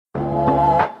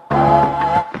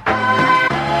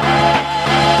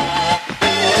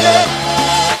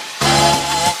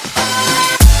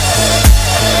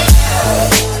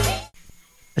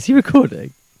Is he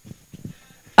recording?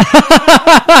 Oh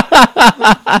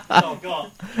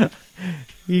God!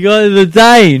 You got the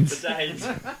Danes. The Danes.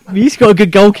 You've got a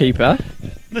good goalkeeper.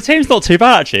 The team's not too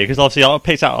bad actually, because obviously I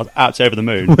picked out Over the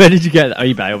Moon. Where did you get that?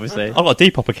 eBay, obviously. I've got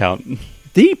a Depop account.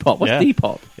 Depop? What's Yeah.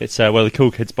 Depop? It's where the cool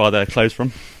kids buy their clothes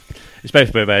from. It's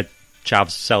basically where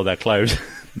chavs sell their clothes.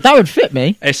 That would fit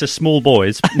me. It's a small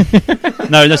boys.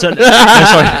 No, sorry.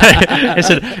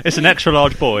 It's an extra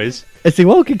large boys. It's the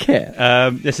Walker kit.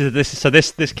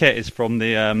 This kit is from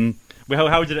the.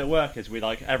 How we did it work is we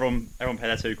like everyone paid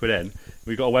their £2 in.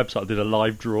 We got a website that did a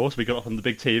live draw, so we got it on the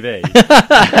big TV.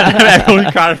 And everyone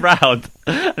crowded round,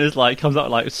 and it's like comes up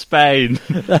like Spain,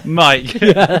 Mike.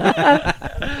 And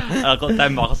I got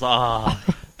Denmark. I was like,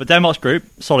 but Denmark's group,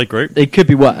 solid group. It could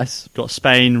be worse. Got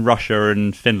Spain, Russia,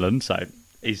 and Finland, so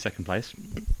he's second place.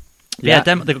 Yeah.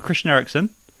 They got Christian Eriksen.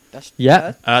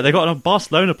 Yeah. They got a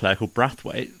Barcelona player called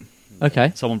Brathwaite.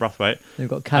 Okay. Someone Brathwaite. They've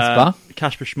got Kasper.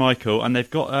 Kasper Schmeichel, and they've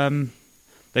got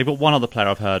one other player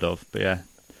I've heard of, but yeah,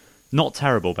 not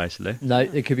terrible basically. No,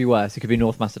 it could be worse. It could be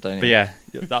North Macedonia. But yeah,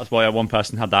 that's why one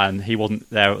person had that, and he wasn't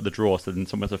there at the draw, so then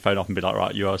someone had to phone up and be like,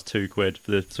 right, you owe us £2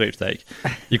 for the sweepstake.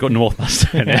 You got North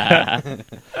Macedonia.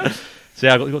 So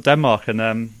yeah, I got Denmark,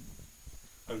 and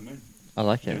I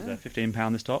like it it. was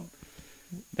 £15 this top.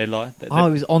 They lie. It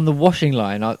was on the washing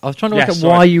line. I was trying to work out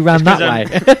sorry. why you ran It's that 'cause,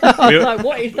 way. I was like,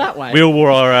 what is that way? We all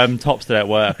wore our tops today at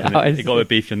work, and Oh, it got a bit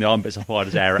beefy on the armpits, so I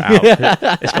just air it out.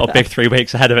 It's got a big 3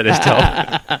 weeks ahead of it this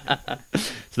top.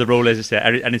 So the rule is,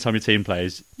 anytime your team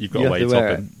plays, you've got to wear your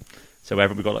top in. So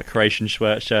we've got like Croatian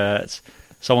shirts.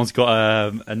 Someone's got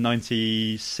a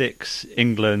 96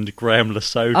 England Graham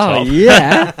Lasso top. Oh,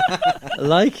 yeah. I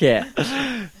like it.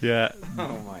 Yeah.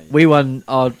 We won,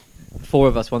 4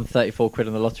 of us won £34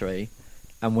 on the lottery,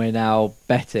 and we're now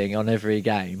betting on every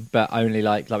game, but only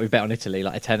like we bet on Italy,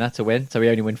 like a tenner to win, so we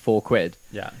only win £4.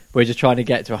 Yeah. We're just trying to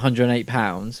get to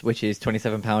 £108, which is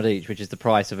 £27 each, which is the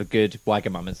price of a good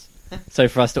Wagamama's. So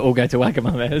for us to all go to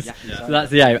Wagamama's, so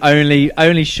that's the aim.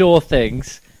 Only sure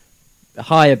things,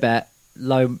 higher bet,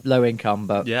 low income,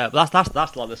 but yeah, but that's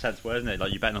like the sensible, isn't it?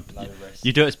 Like you bet on,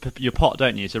 you do it as your pot,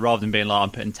 don't you? So rather than being like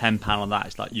I'm putting £10 on that,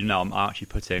 it's like I'm actually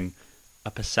putting a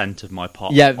percent of my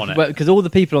pot on it. Because all the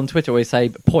people on Twitter always say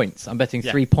points. I'm betting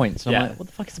 3 points. And I'm like, what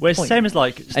the fuck is the point? It's the same as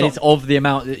like, and it's of the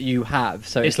amount that you have.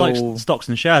 So it's like stocks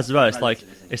and shares as well. It's like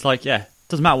it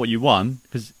doesn't matter what you won,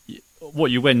 because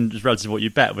what you win is relative to what you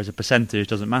bet. Whereas a percentage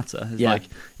doesn't matter. It's like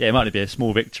it might only be a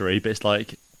small victory, but it's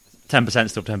like 10%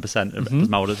 still 10%. It doesn't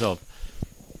matter what it's of.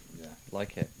 Yeah,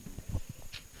 like it.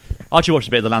 I actually watched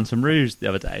a bit of the Lantern Rouge the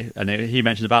other day, and he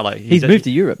mentioned about like he's moved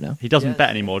to Europe now. He doesn't bet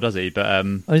anymore, does he? But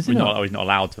is he not? He's not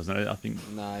allowed to, isn't it? I think.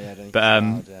 No, yeah, I don't think but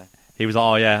allowed, yeah. he was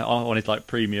like, on his like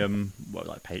premium,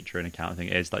 like Patreon account, I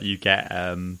think it is, like you get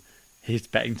his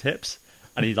betting tips,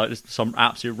 and he's like just some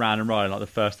absolute random rider, like the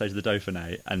first stage of the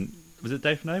Dauphiné, and was it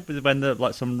Dauphiné? Was it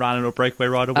when some random or breakaway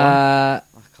rider won?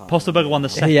 Postelberger won the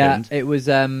second. Yeah, it was.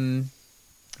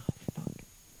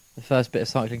 The first bit of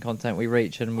cycling content we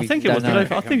reach, and we. I think it was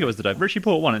the Dauphiné. Richie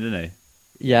Porte won it, didn't he?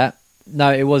 Yeah.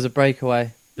 No, it was a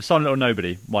breakaway. The Silent Little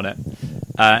Nobody won it,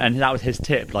 and that was his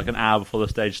tip, like an hour before the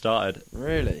stage started.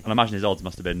 Really? And I imagine his odds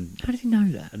must have been. How did he know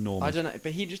that? Enormous. I don't know,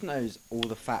 but he just knows all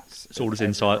the facts. It's all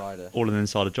an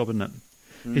insider job, isn't it?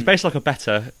 He's basically like a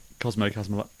better Cosmo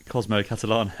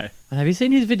Catalano. And have you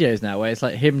seen his videos now, where it's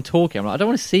like him talking? I'm like, I don't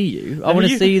want to see you. I want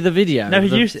to see the video. No,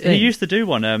 he used to do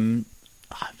one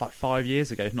like 5 years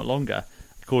ago, if not longer,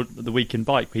 called The Week in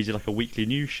Bike, where he did like a weekly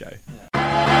news show.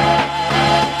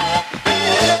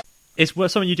 It's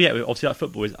something you do get with, obviously, like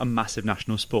football is a massive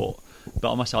national sport,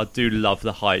 but I must say I do love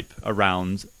the hype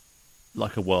around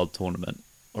like a world tournament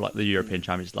or like the European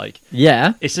Championships. Like,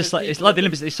 it's just like the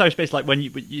Olympics. It's so space like when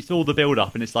it's all the build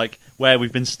up, and it's like where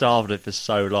we've been starved of for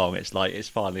so long. It's like it's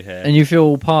finally here, and you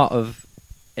feel part of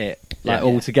it, like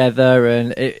all together,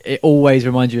 and it always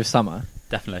reminds you of summer.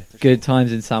 Definitely. Good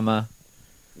times in summer.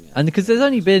 Yeah. And because there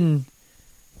hasn't been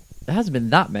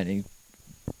that many,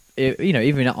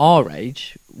 even at our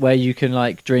age, where you can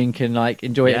like drink and like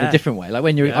enjoy it in a different way. Like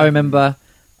when I remember,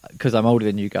 because I'm older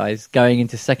than you guys, going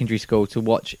into secondary school to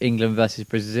watch England versus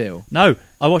Brazil. No,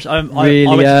 I watched. Really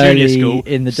I went to junior school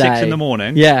in the 6 day. in the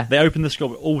morning. Yeah, they opened the school.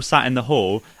 We all sat in the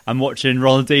hall and watching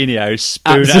Ronaldinho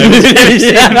spoon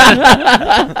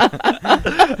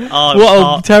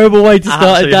what a terrible way to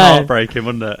start a day. Heartbreaking,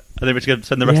 wasn't it? And then we were going to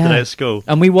spend the rest of the day at school.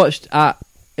 And we watched at.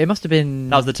 It must have been.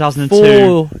 That was the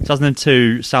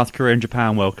 2002 South Korea and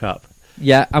Japan World Cup.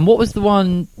 Yeah, and what was the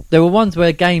one? There were ones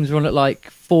where games were on at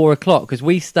like 4 o'clock because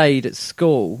we stayed at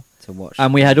school to watch,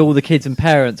 and we had all the kids and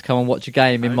parents come and watch a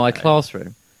game in my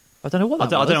classroom. I don't know what I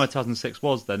that don't, I was. don't know what 2006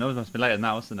 was then. It must have been later than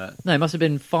that, wasn't it? No, it must have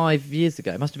been 5 years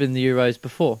ago. It must have been the Euros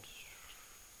before.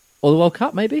 Or the World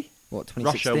Cup, maybe? What,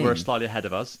 2016? Russia were slightly ahead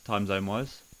of us, time zone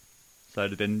wise. So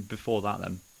it'd have been before that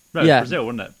then. No, Yeah. Brazil,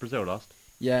 wasn't it? Brazil lost.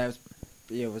 Yeah,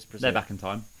 it was Brazil. They're back in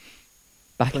time.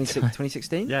 Back in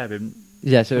 2016? Yeah, been,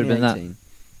 Yeah, so it would have been that. 2018.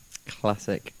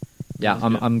 Classic. Yeah, Yeah, that's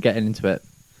I'm, good. I'm getting into it.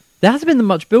 There hasn't been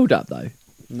much build-up, though.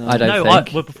 No, I don't no,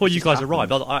 think. well, before you Just guys happened.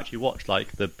 arrived, I actually watched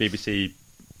like the BBC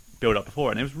build up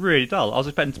before, and it was really dull. I was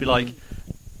expecting to be like, I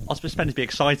was expecting to be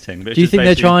exciting. But it's Do you just think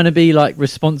they're basically- trying to be like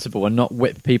responsible and not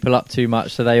whip people up too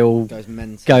much so they all Goes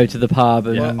mental. go to the pub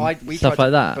and we stuff tried like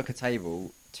to that? book a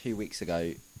table 2 weeks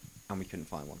ago, and we couldn't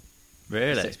find one.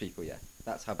 Really? 6 people, yeah.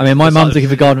 That's how. I mean, my It's mum's like- looking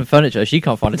for garden furniture. She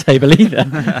can't find a table either.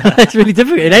 It's really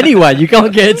difficult. In any way, you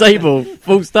can't get a table.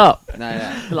 Full stop. No,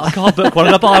 yeah. Like, I can't book one,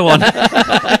 I'm gonna buy one.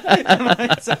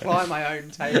 I supply my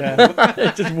own table.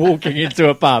 Just walking into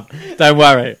a pub. Don't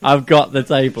worry, I've got the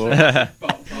table.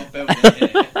 I'll build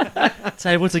it here.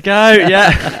 Table to go,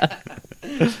 yeah.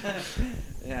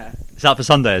 Yeah. Is that for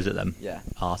Sunday, is it then? Yeah.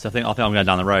 Ah, so I think I'm going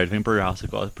down the road. I think Brewhouse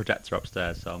have got a projector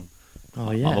upstairs, so Oh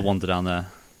I'll yeah. have a wander down there.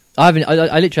 I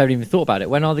literally haven't even thought about it.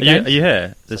 When are the games? Are you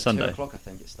here this It's like Sunday? 2 o'clock, I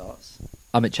think it starts.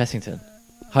 I'm at Chessington.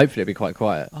 Hopefully, it'll be quite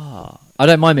quiet. Ah, I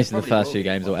don't mind missing the Probably first will few be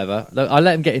games or quite whatever. quiet. Look, I'll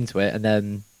let them get into it, and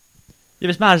then yeah,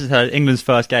 it's mad as hell. England's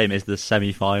first game is the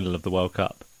semi-final of the World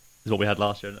Cup. Is what we had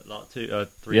last year, like 3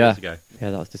 Yeah. years ago.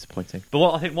 yeah, that was disappointing. But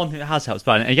what I think one thing that has helped,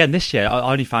 and again this year,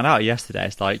 I only found out yesterday.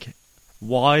 It's like,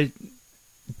 why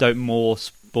don't more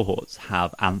sports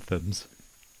have anthems?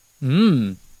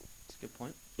 Mm. That's a good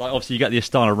point. Like, obviously, you get the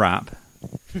Astana rap.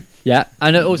 Yeah,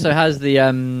 and it also has the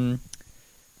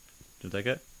Did they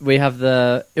get? we have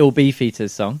the Ill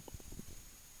Beefeaters song.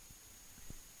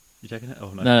 You taking it? Oh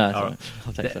no, No, it's All all right. right.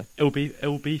 I'll take it.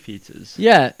 Ill Beef Eaters.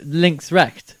 Yeah, Link's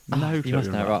Wrecked. No you clue must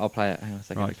on know. that. Right, I'll play it. Hang on a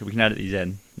second. Right, we can edit these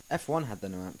in. F1 had the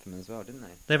new anthem as well, didn't they?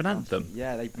 They have an anthem?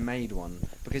 Yeah, they made one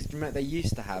because remember, they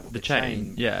used to have The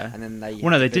chain, yeah. and then they. Well,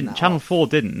 no, they spin didn't. that Channel off. 4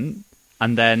 didn't,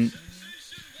 and then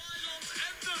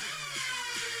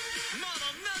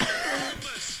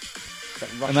That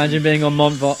Russian- Imagine being on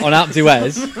on Alpe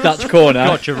d'Huez, Dutch corner.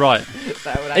 got you right.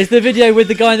 that would It's the video with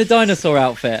the guy in the dinosaur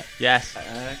outfit. Yes.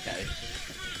 okay.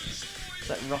 It's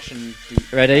that Russian.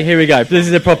 Ready? Here we go. This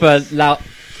is a proper loud.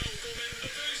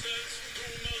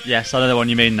 Yes, I know the one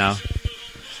you mean now.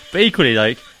 But equally,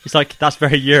 like, it's like that's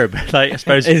very Europe. Like, I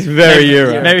suppose It's very maybe,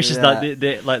 Europe. Maybe it's just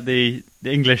Yeah. like the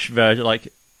English version.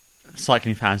 Like,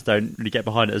 cycling fans don't really get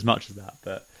behind it as much as that.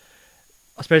 But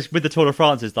I suppose with the Tour de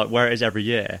France, it's like where it is every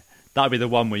year. That would be the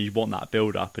one where you want that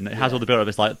build up, and it has Yeah. all the build up.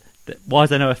 It's like, why is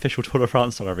there no official Tour de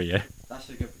France song every year? That's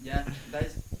a good. Yeah,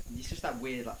 it's just that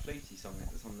weird like fluty song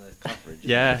that's on the coverage.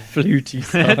 Yeah. Fluty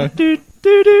song. Do,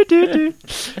 do, do, do, do.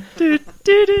 Do, do,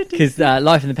 do, do. Because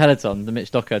Life in the Peloton, the Mitch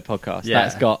Dockard podcast, Yeah.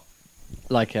 that's got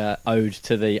like a ode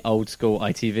to the old school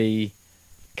ITV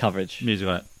coverage, Music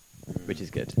on it. which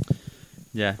is good.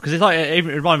 Yeah, because it's like it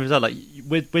reminds me of that. Like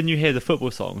when you hear the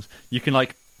football songs, you can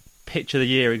like picture the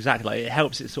year exactly. Like it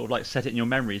helps it sort of like set it in your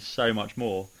memory so much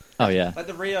more. Oh yeah, Like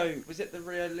the Rio, was it the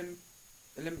Rio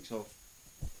Olympics or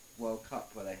World Cup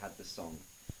where they had the song?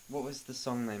 What was the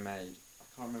song they made? I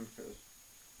can't remember if it was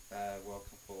World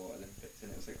Cup or Olympics,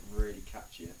 and it was like really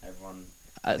catchy, and everyone.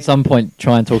 at some point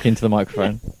try and talk into the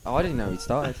microphone. Oh, I didn't know he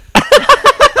started.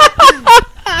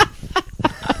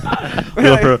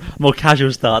 We're off for a more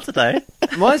casual start today.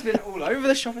 Mine's been all over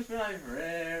the shop. It's been over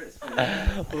here. It's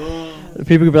been...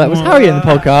 People could be like, "Was Harry in the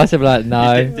podcast?" I'd be like,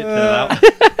 "No." Dip it out.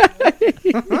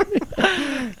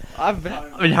 I've been.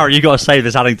 I mean, Harry, you got to say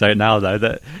this anecdote now though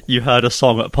that you heard a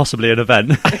song at possibly an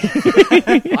event.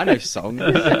 I know songs.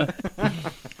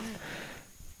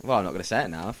 Well, I'm not going to say it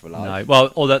now for No, live.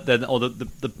 well, or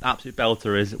the absolute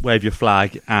belter is "Wave Your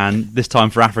Flag," and this time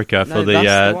for Africa for No, the,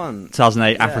 that's the one.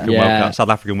 2008 Yeah. African Yeah. World Cup, South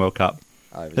African World Cup.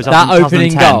 Oh, was There's that- That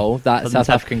opening 2010. goal that South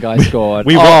 2010. African guy scored.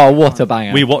 We what a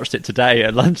banger! We watched it today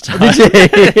at lunchtime. Did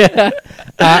you? Yeah.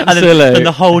 And Absolute. then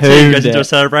the whole team Hooned goes into it. a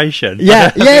celebration.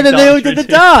 Yeah, yeah. Then they all did the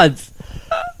dance. dance.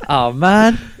 Oh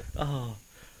man, Oh,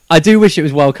 I do wish it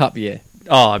was World Cup year.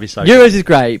 I'd be so. Euros is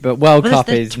great, but World Well, Cup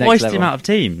there's is twice next the level. amount of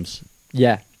teams.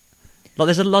 Yeah, Like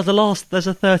there's a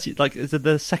 30, like is it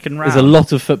the second round? there's a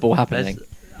lot of football happening,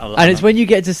 and it's when you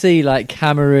get to see like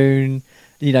Cameroon,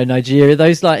 Nigeria,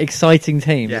 those like exciting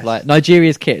teams. Yes. Like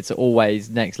Nigeria's kits are always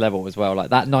next level as well. Like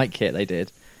that night kit they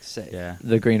did, Sick. Yeah.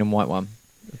 the green and white one.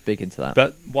 Big into that.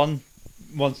 But one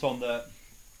song that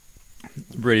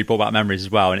really brought back memories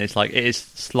as well, and it's like it is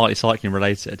slightly cycling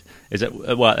related. Is at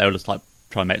work they were just like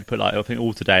trying to put like I think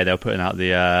all today they were putting out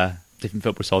the different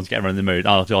football songs, getting everyone in the mood.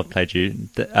 Oh, I've played you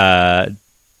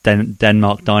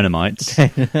Denmark Dynamite,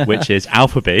 which is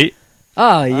Alphabet.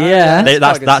 Oh yeah. That's quite a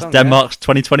That's good song, Denmark's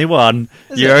 2021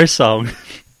 Is Euro song.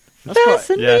 That's quite-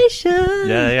 Fascination.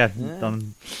 Yeah. Yeah.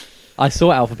 Done. I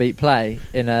saw Alphabet play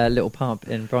in a little pub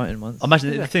in Brighton once.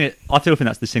 Imagine the thing. I still think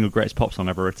that's the single greatest pop song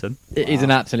ever written. It is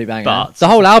an absolute banger. But- the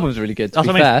whole album's really good. To That's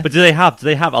be what I mean. fair. But do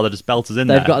they have other just belters in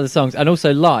there? They've got other songs, and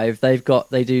also live they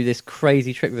do this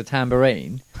crazy trick with a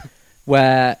tambourine,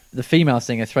 where the female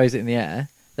singer throws it in the air,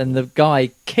 then the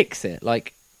guy kicks it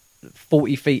like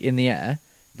 40 feet in the air,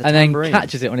 The and then tambourine?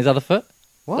 catches it on his other foot.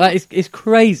 What? Like it's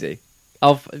crazy.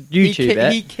 I'll YouTube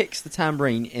it. He kicks the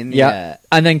tambourine in the Yeah, air.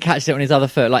 and then catches it on his other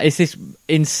foot. Like it's this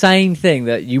insane thing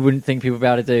that you wouldn't think people would be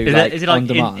able to do. Is it on like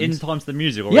demand. in time to the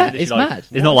music? Or Yeah, is it it's like, mad.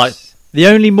 It's not like The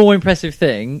only more impressive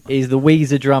thing is the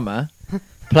Weezer drummer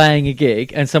playing a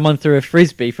gig, and someone threw a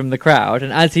frisbee from the crowd,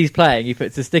 and as he's playing, he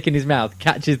puts a stick in his mouth,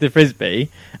 catches the frisbee,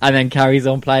 and then carries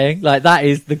on playing. Like that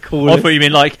is the I coolest. thought you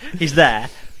mean like he's there,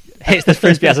 hits the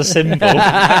frisbee as a symbol,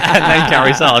 and then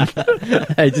carries on.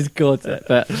 He just caught it.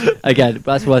 But again,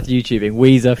 that's worth YouTubing.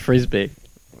 Weezer frisbee.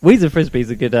 Weezer frisbee is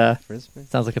a good. Frisbee?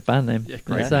 Sounds like a band name. Yeah,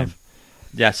 great So, name.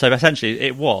 Yeah, so essentially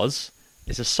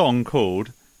it's a song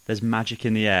called There's Magic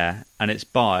in the Air, and it's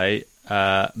by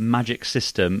Magic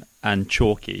System and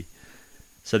Chalky.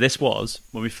 So this was,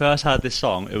 when we first heard this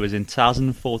song, it was in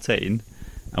 2014,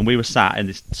 and we were sat in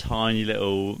this tiny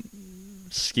little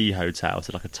ski hotel,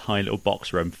 so like a tiny little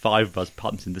box room, 5 of us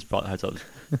pumped in this hotel,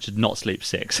 should not sleep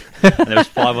 6. And there was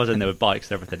 5 of us in there with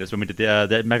bikes and everything. It was when we did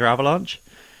the Mega Avalanche.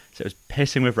 So it was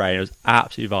pissing with rain, it was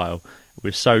absolutely vile. We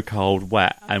were so cold,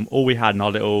 wet, and all we had in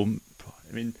our little,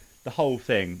 I mean, the whole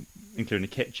thing, including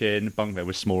the kitchen, bunk bed,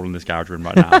 was smaller than this garage room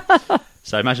right now.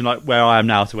 So imagine like where I am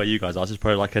now to where you guys are. It's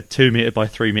probably like a 2 metre by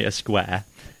 3 metre square.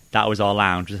 That was our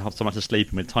lounge. Just have so much to sleep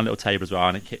in with a tiny little table as well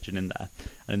and a kitchen in there.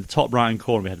 And in the top right hand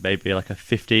corner we had maybe like a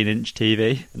 15-inch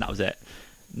TV, and that was it.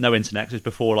 No internet, 'cause it was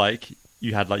before like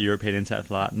you had like European internet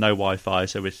for that. No Wi-Fi,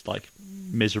 so it was like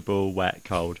miserable, wet,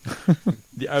 cold.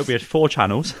 We had 4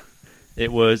 channels.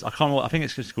 It was I think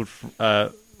it's just called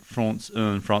France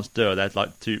 2. France 2. They're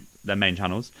like their main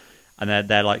channels. And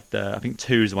they're like I think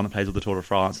 2 is the one that plays all the Tour de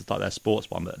France. It's like their sports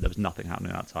one, but there was nothing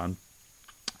happening at that time.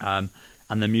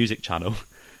 And the music channel,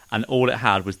 and all it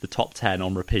had was the top 10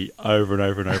 on repeat over and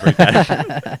over and over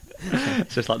again.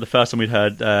 So it's like the first time we'd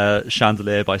heard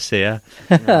Chandelier by Sia,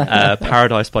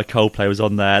 Paradise by Coldplay was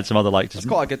on there, and some other like just.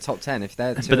 It's quite a good top 10 if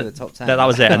they're 2 of the top 10. That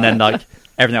was it, and then like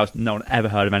everything else, no one ever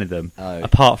heard of any of them,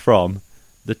 apart from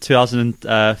the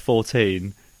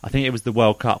 2014. I think it was the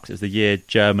World Cup, 'cause it was the year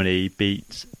Germany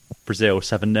beat Brazil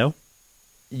 7-0.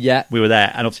 yeah, We were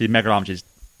there, and obviously Mega Lounge is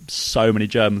so many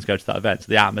Germans go to that event. So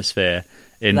the atmosphere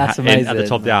That's at the amazing.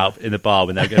 top of the Alp in the bar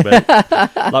when they were going,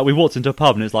 like we walked into a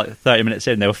pub and it was like 30 minutes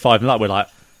in, they were 5 and up. We're like,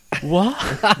 what?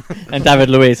 and David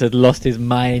Luiz had lost his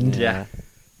mind. Yeah.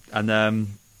 And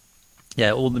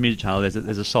all the music channel there's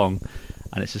a song,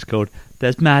 and it's just called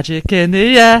 "There's Magic in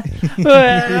the Air,"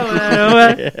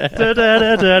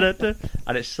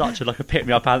 and it's such a like a pick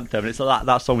me up anthem. And it's like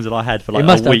that song was in our head for like It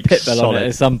must a week have Pitbull on solid. it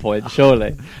at some point,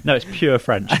 surely. No, it's pure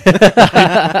French.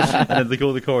 And then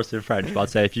all the chorus in French. But I'd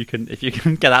say if you can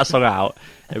get that song out,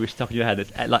 it'll be stuck in your head.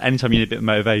 It's like anytime you need a bit of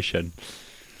motivation.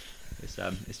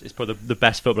 It's probably the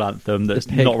best football anthem that's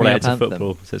The pick not me related up to anthem.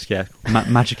 football. So it's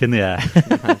Magic in the Air.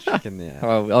 Magic in the air.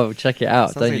 Oh, check it out.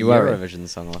 Sounds Don't like you a worry. Eurovision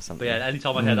song or something. But yeah,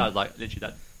 anytime I hear that, like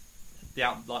literally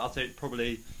that. I'd say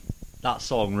probably that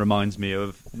song reminds me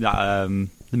of that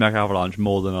the Mega Avalanche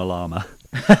more than a llama.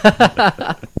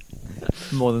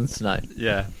 More than snow.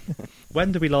 Yeah.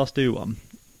 When did we last do one?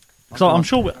 Because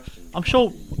I'm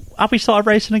sure. Have we started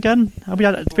racing again? Have we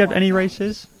had any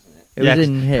races? It was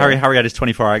in here. Harry had his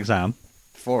 24-hour exam,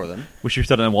 4 of them. which you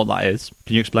still don't know what that is.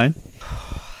 Can you explain?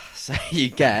 So you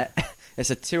get, it's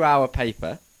a 2-hour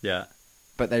paper, Yeah.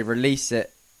 but they release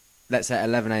it, let's say at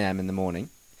 11 a.m. in the morning,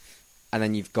 and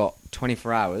then you've got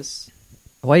 24 hours.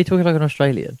 Why are you talking like an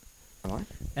Australian? Am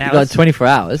I? You've got 24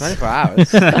 hours 24 hours.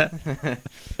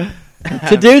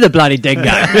 to do the bloody dingo.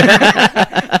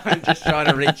 I'm just trying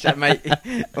to reach that, mate.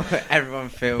 Everyone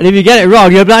feels. And if you get it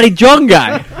wrong, you're a bloody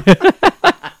Jongo.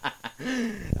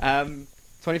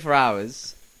 24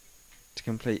 hours to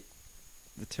complete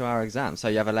the 2-hour exam. So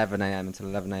you have 11 a.m. until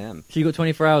 11 a.m. So you've got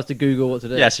 24 hours to Google what to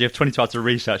do. Yeah, so you have 22 hours to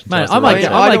research. And Man, tell us I the might races.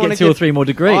 get, I I don't might wanna get 2 or give- 3 more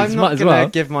degrees. I'm might not as going to well.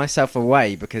 give myself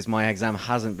away because my exam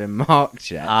hasn't been marked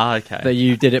yet. Okay. But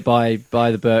you did it by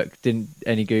the book, didn't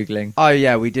any Googling. Oh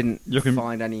yeah, we didn't You can-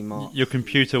 find any marks. Your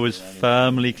computer was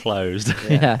firmly closed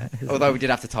Yeah. Although we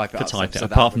did have to type it to up. type it, so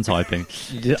that apart from would- typing.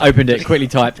 You just opened it, quickly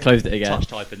typed, closed it again. Touch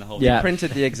typing the whole Yeah. thing.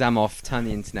 Printed the exam off, turned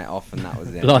the internet off, and that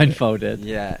was it. Blindfolded.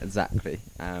 Yeah, exactly.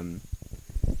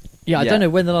 Yeah, I Yeah. don't know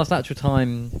when the last actual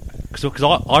time. Because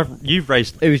you've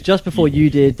raced. It was just before you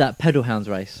did that Pedal Hounds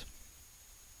race.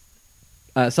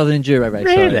 Southern Enduro race.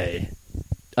 sorry. Really?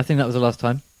 I think that was the last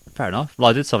time. Fair enough. Well,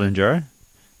 I did Southern Enduro.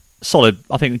 Solid.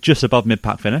 I think just above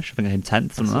mid-pack finish. I think I hit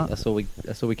 10th, something like that.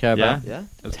 That's all we care Yeah. about. Yeah.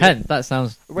 It was 10th. That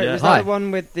sounds Wait, Yeah. was high. that the one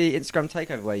with the Instagram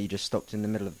takeover where you just stopped in the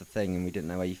middle of the thing and we didn't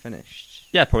know where you finished?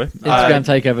 Yeah, probably. Instagram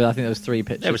takeover. I think there was 3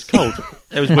 pictures. It was cold.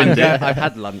 It was windy. I've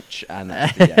had lunch and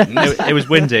that's the end. It was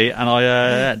windy, and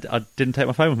I didn't take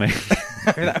my phone with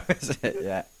me. That was it.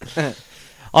 Yeah.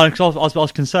 I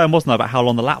was concerned, wasn't I, about how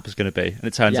long the lap was going to be, and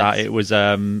it turns Yes. out it was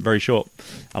very short,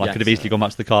 and I Yes. could have easily gone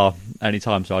back to the car any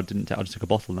time, so I didn't. I just took a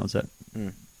bottle, and that was it.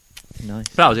 nice.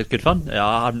 But that was good fun. Yeah,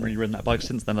 I haven't really ridden that bike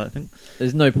since then, I don't think.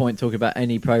 There's no point talking about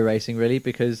any pro racing really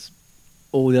because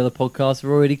all the other podcasts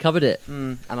have already covered it.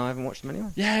 And I haven't watched them anyway.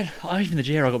 Yeah, even the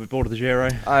Giro, I got a bit bored of the Giro.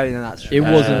 Oh, no, that's true. It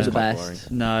wasn't It's the quite best.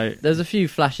 boring. No, There's a few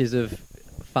flashes of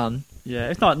fun. yeah,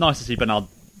 it's not nice to see Bernard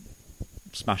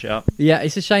smash it up. Yeah,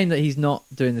 it's a shame that he's not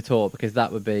doing the tour because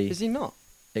that would be Is he not?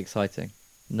 exciting.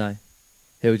 No,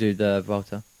 he'll do the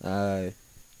Volta. Oh.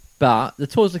 But the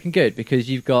tour's looking good because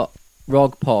you've got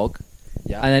Rog Pog,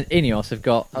 Yeah. and then Ineos have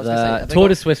got I was gonna say, the have they Tour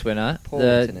de got Suisse winner, Paul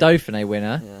the in it? Dauphiné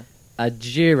winner, Yeah. a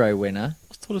Giro winner.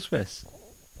 What's Tour de Suisse?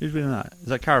 Who's winning that? Is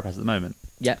that Carapaz at the moment?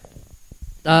 Yep.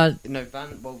 No, Van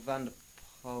der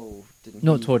Poel didn't.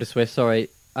 Not he- Tour de Suisse, sorry.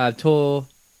 Tour.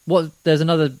 What? There's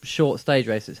another short stage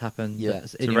race that's happened. Yeah.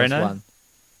 that's Ineos Tirreno? won.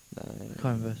 No.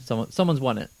 Can't remember. Someone's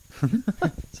won it.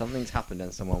 Something's happened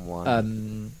and someone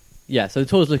won. Yeah. So the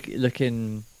tour's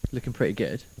looking pretty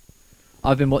good.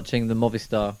 I've been watching the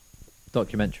Movistar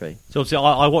documentary. So obviously,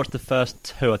 I watched the first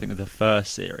 2. I think of the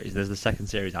first series. There's the second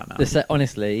series out now.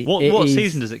 Honestly, What it is-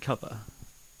 season does it cover?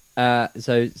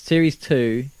 So Series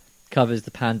 2 covers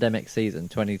the pandemic season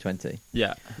 2020.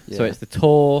 Yeah. So it's the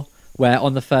tour where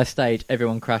on the first stage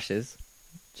everyone crashes.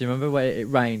 Do you remember where it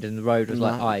rained and the road was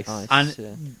like ice?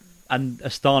 And- And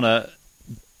Astana,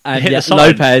 And hit yeah, the sign.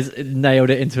 Lopez nailed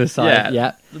it into a side.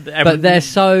 Yeah. But they're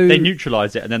so they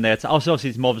neutralise it, and then they attack. Obviously,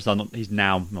 it's Movistar. He's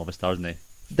now Movistar, isn't he?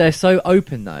 they're so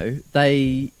open though.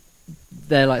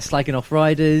 They're like slagging off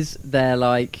riders. They're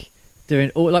like doing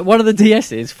all like one of the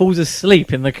DSs falls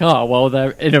asleep in the car while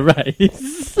they're in a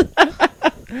race.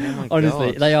 my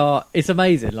Honestly, God. they are. It's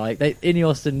amazing. Like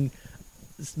Ineos and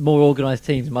more organised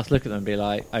teams must look at them and be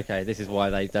like, okay, this is why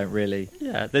they don't really.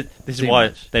 Yeah. This is Too why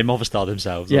much. they Movistar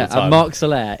themselves. Yeah, all the time. and Mark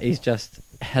Soler is just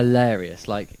hilarious.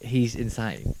 Like he's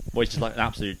insane. Well, he's just like an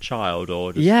absolute child,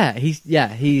 or just, Yeah, he's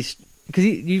because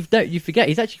you forget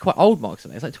he's actually quite old. Mark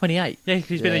Soler. He's like 28. yeah.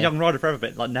 He's been a Yeah. young rider forever,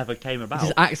 but like never came about. He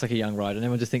just acts like a young rider, and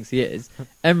everyone just thinks he is.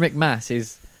 Emmerich Mas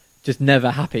is just never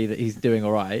happy that he's doing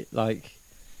all right. Like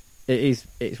it's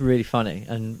really funny,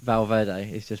 and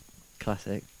Valverde is just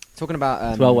classic. Talking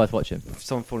about It's well worth watching.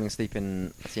 someone falling asleep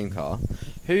in a team car.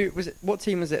 Who was it? What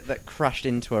team was it that crashed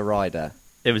into a rider?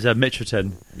 It was a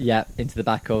Mitchelton. Yeah, into the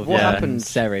back of What Yeah. happened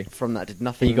Seri. from that? Did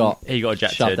nothing? He got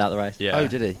ejected. shoved out the race. Yeah. Oh,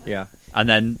 did he? Yeah. And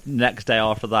then next day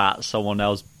after that, someone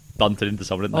else bunted into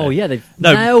someone, didn't they? Oh yeah, they've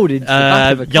No, nailed into the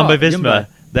back of a car. Jumbo Visma.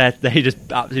 Jumbo. They just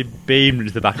absolutely beamed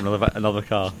into the back of another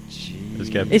car. It was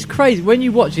good. It's crazy when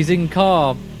you watch these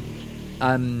in-car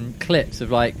clips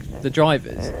of like the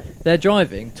drivers. They're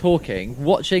driving, talking,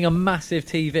 watching a massive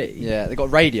TV. Yeah, they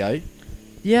got radio,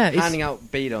 Yeah, it's, handing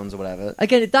out bidons or whatever.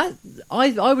 again that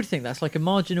I would think that's like a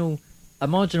marginal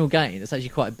gain. That's actually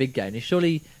quite a big gain. It's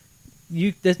surely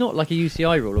there's not like a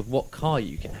UCI rule of what car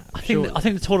you can have. I surely.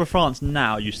 think the Tour de France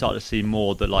now you start to see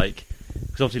more that like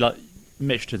because obviously like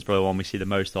Mitchelton's probably the one we see the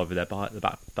most of there behind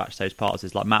the backstage parts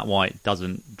is like Matt White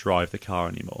doesn't drive the car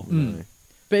anymore. Mm.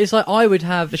 But it's like I would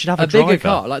have, They should have a a bigger driver.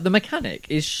 car. Like the mechanic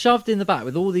is shoved in the back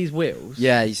with all these wheels.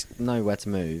 Yeah, he's nowhere to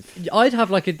move. I'd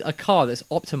have like a car that's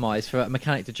optimized for a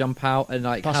mechanic to jump out and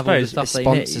like I have all the suppose stuff they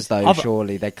need. Sponsors though, I've-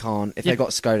 surely they can't. If Yeah. they got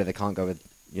Skoda, they can't go with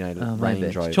Oh, Range maybe.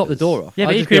 Rovers. Chop the door off. Yeah, Yeah, but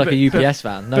I'd you just be could- like a but- UPS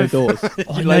van, no doors.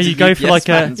 Oh, no, you go for like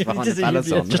a behind Just the a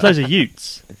Peloton. UPS. just loads of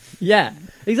utes. Yeah,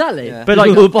 exactly. Yeah. But like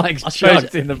all the bikes I suppose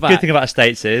chucked in the the back. good thing about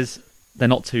estates is they're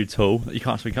not too tall. You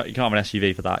can't have an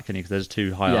SUV for that, can you? Because there's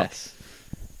too high up. Yes.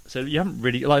 So you haven't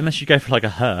really like unless you go for like a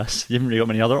hearse, you haven't really got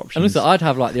many other And options. also, I'd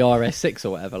have like the RS6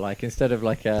 or whatever, like instead of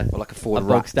like a Or like a Ford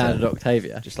bog Raptor. standard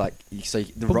Octavia. Just like so,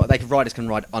 riders can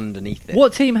ride underneath it.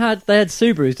 What team had? They had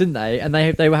Subarus, didn't they? And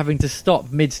they were having to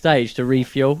stop mid-stage to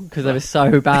refuel because they were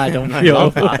so bad on I fuel.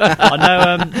 love that. I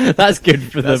know That's good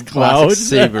for That's the classic world.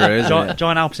 Subaru, isn't it?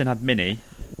 Giant Alpecin had Mini.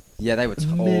 Yeah, they were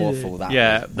awful. That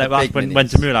Yeah, was. they, The big when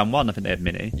minis. to Milan won, I think they had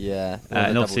Mini. Yeah, all the And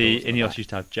double obviously doors on the Ineos back. used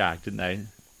to have Jag, didn't they?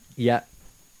 Yeah.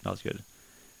 That was good.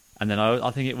 And then I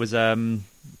think it was Sven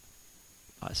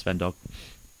Dog.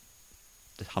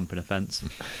 Just humping a fence.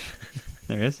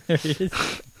 There he is. There he is.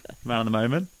 Man of the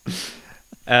moment.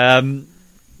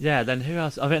 Yeah, then who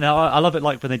else? I mean, I love it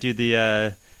like when they do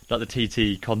the like the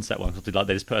TT concept one. Like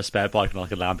they just put a spare bike on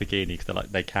like a Lamborghini because they're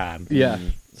like they can. Yeah.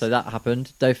 So that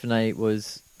happened. Dauphiné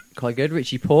was quite good.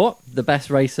 Richie Porte, the best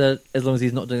racer, as long as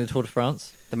he's not doing the Tour de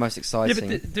France. The most Yeah, exciting.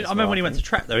 but I remember when he went to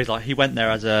Trek though. He went there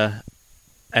as a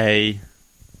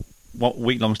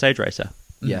week-long stage racer.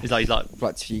 Yeah. He's like like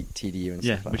TDU and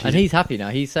Yeah, stuff like which that. And he's happy now.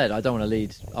 He said, I don't want to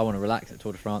lead. I want to relax at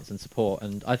Tour de France and support.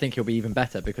 And I think he'll be even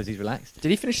better because he's relaxed. Did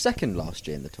he finish second last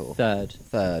year in the Tour? Third.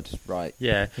 Right.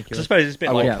 yeah. think 'Cause it I suppose it's a bit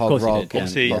Oh, like yeah, of course he Pog did. Yeah.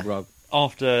 Obviously, Pog Rog.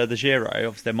 after the Giro,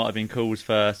 obviously there might have been calls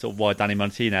for sort of why Danny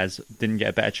Martinez didn't get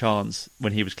a better chance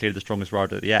when he was clearly the strongest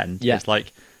rider at the end. Yeah. It's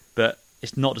like, but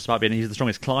it's not just about being he's the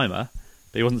strongest climber,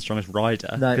 but he wasn't the strongest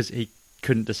rider No. because he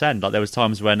couldn't descend. Like there was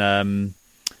times when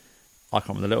I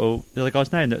can't remember the other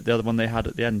guy's name, the other one they had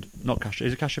at the end. Not Castro.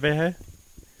 Is it Castroviejo?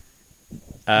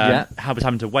 Yeah. How was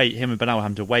having to wait. Him and Bernal were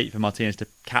having to wait for Martinez to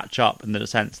catch up in the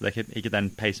descent, so he could then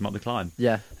pace him up the climb.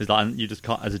 Yeah. It's like and you just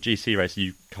can't, as a GC racer,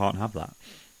 you can't have that.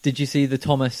 Did you see the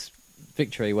Thomas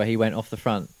victory where he went off the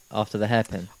front after the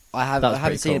hairpin? I That was haven't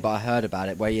pretty seen cool. it, but I heard about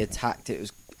it where he attacked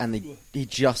it. He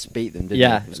just beat them, didn't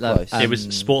Yeah, he? It was that- close. It was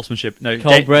sportsmanship. No,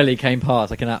 Colbrelli came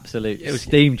past like an absolute It was-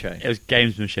 steam train. it was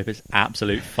gamesmanship. It's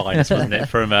absolute finest, wasn't it?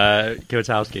 From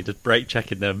Kwiatkowski, just brake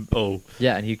checking them all.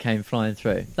 Yeah, and he came flying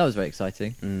through. That was very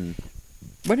exciting. Mm.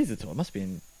 When is the tour? It must be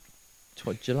in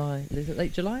July. Is it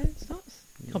late July it starts?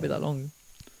 Can't be that long.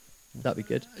 That'd be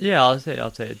good. Yeah, I'll say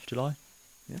it's July.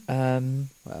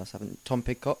 What else haven't? Tom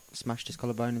Pidcock smashed his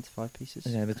collarbone into 5 pieces.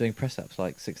 Yeah, we're doing press ups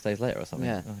like 6 days later or something.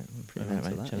 Yeah. Oh, Pretty right,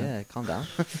 mental, mate, that. chill out. Yeah, calm down.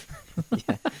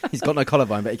 Yeah. He's got no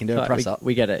collarbone, but he can do a Right, press up.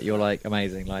 we get it. You're like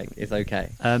amazing. Like it's okay.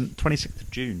 26th of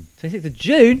June. 26th of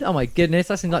June. Oh my goodness,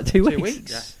 that's in like 2 weeks. 2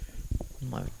 weeks. Yeah. Oh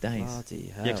my days. Bloody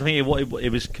hell. Yeah, 'cause I think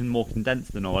it was more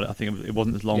condensed than normal. I think it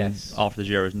wasn't as long Yes. after the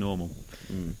Giro as normal.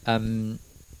 Mm.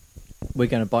 We're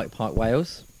going to Bike Park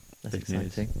Wales. That's Big news.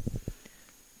 exciting.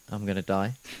 I'm going to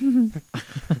die.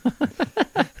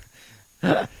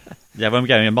 Yeah, when we're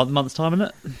going in a month's time, isn't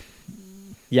it?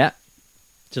 Yeah.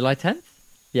 July 10th?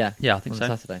 Yeah. Yeah, I think on so.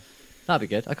 Saturday. That'd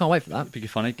be good. I can't wait for that. That'd be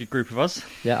funny. Good group of us.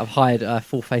 Yeah, I've hired a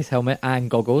full face helmet and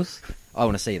goggles. I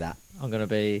want to see that. I'm going to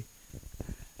be...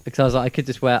 Because I was like, I could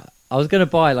just wear... I was going to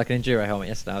buy like an enduro helmet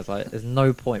yesterday. I was like, there's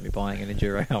no point me buying an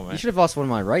enduro helmet. You should have asked one of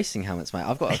my racing helmets, mate.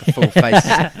 I've got like a full face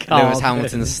Lewis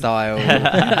Hamilton style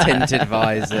tinted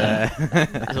visor.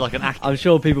 It's like an I'm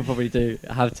sure people probably do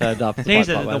have turned up. to thing is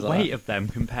Bike Park the Wales like weight that. of them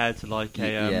compared to like a.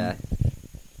 Yeah.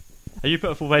 Have you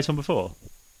put a full face on before?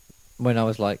 When I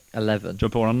was like 11. Do you want to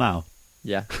put one on now?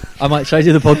 Yeah. I might show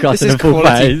you the podcast This in is a full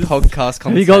quality face. podcast content.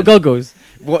 Have you got goggles?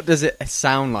 What does it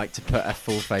sound like to put a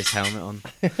full face helmet on?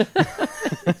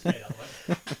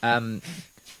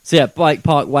 So yeah, Bike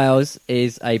Park Wales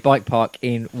is a bike park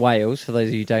in Wales, for those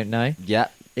of you who don't know. Yeah.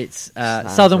 It's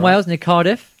Sounds southern right. Wales near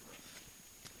Cardiff.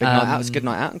 Big night out. It's a good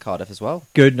night out in Cardiff as well.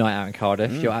 Good night out in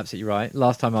Cardiff. Mm. You're absolutely right.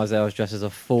 Last time I was there, I was dressed as a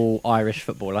full Irish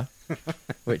footballer,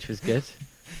 which was good.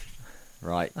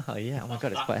 Right. Oh yeah. Oh my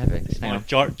god, it's quite heavy. Hang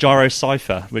on. Gyro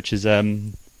Cypher, which is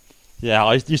yeah,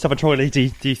 I used to have a Troy Lee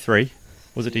D3.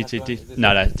 Was it D2?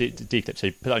 No, D-clip. So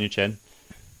you put it on your chin.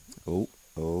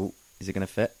 Oh. Is it going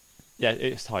to fit? Yeah,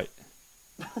 it's tight.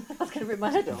 That's gonna rip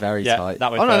my head off. Very Yeah, tight. that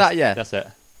way oh, no, first. that, yeah. That's it.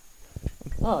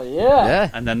 Oh yeah. Yeah.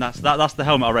 And then that's the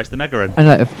helmet I'll race the Mega in. I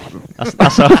know.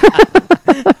 That's a,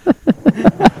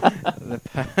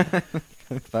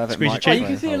 Perfect Squeeze your mic cheek. Oh, you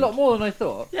can see a lot more than I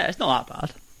thought. yeah, it's not that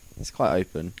bad. It's quite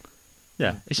open.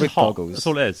 Yeah, it's With just hot. goggles. That's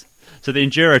all it is. So the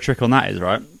enduro trick on that is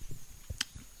right.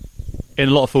 In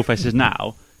a lot of full faces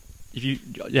now, if you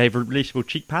have releasable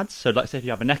cheek pads. So like, say if you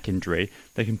have a neck injury,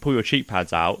 they can pull your cheek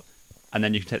pads out, and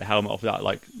then you can take the helmet off without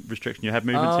like restricting your head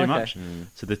movement Oh, too okay. much.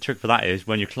 So the trick for that is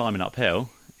when you're climbing uphill,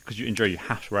 because you enduro, you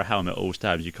have to wear a helmet at all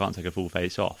times. You can't take a full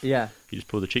face off. Yeah. You just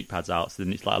pull the cheek pads out, so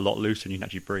then it's like a lot looser and you can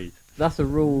actually breathe. That's a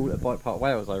rule at Bike Park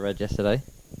Wales I read yesterday.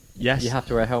 Yes. You have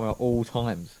to wear a helmet at all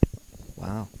times.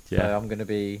 Wow. So Yeah. I'm going to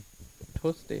be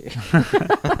toasty.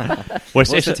 Well,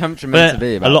 What's the temperature meant to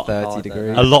be? About a lot, 30 Oh,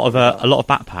 degrees? a lot of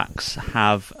backpacks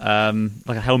have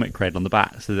like a helmet cradle on the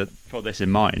back, so that got this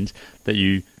in mind that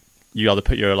you either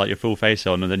put your full face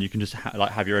on, and then you can just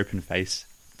have your open face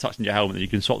touching your helmet, and you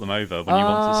can swap them over when you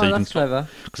want to. So you can that's clever.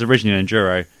 because originally in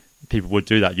enduro, people would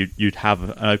do that. You'd have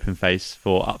an open face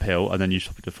for uphill, and then you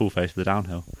swap it to full face for the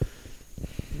downhill.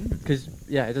 Because,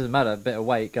 yeah, it doesn't matter. A bit of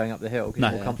weight going up the hill because No.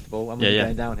 you're more comfortable. And when Yeah, you're yeah.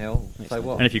 going downhill, so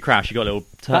what? And if you crash, you got a little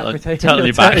Back turtle potato in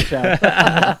your back.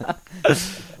 shell.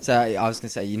 So I was going to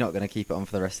say, you're not going to keep it on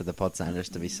for the rest of the pod, Sam,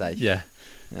 just to be safe. Yeah.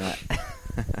 Yeah.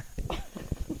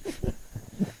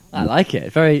 I like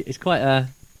it. It's quite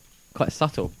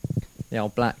subtle. The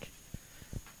old black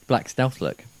stealth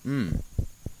look.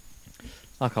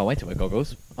 I can't wait to wear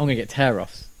goggles. I'm gonna get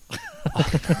tear-offs.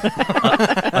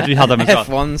 I do have them as well.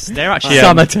 F1s. They're actually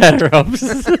Summer tear-offs.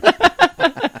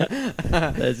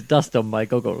 There's dust on my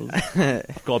goggles.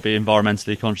 I've got to be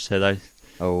environmentally conscious here, though.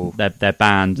 Oh, They're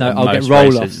banned. No, at I'll get most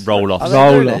roll-offs. races. Roll-offs. Are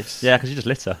they really? Roll-offs. Yeah, because you just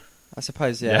litter. I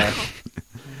suppose, yeah.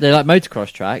 They're like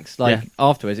motocross tracks. Like Yeah.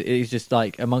 afterwards, it's just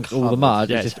like amongst all the Covered. mud,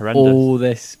 Yeah, it's it's just horrendous. all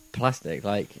this plastic.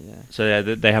 Like Yeah. So yeah,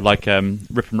 they have like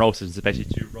rip and roll systems. They're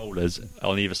basically two rollers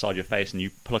on either side of your face, and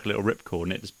you pull like a little ripcord,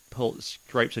 and it just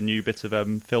scrapes a new bit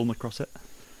of film across it.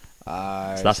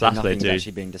 So that's what they nothing's do.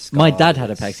 actually being discarded. my dad had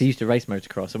a pair 'cause he used to race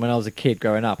motocross, and when I was a kid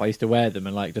growing up, I used to wear them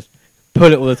and like just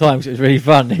pull it all the time because it was really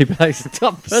fun. He'd be like,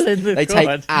 "Stop pulling the They cord."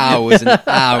 take hours and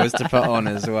hours to put on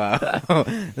as well.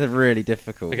 They're really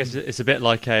difficult. I guess it's a bit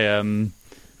like a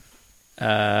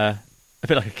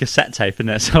bit like a cassette tape, isn't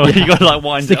it? So you got to like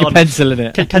wind Stick it a on. pencil in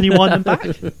it. Can you wind them back?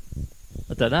 I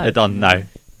don't know. They're done. No,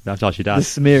 that's actually The done.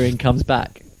 smearing comes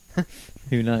back.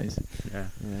 Who knows? Yeah.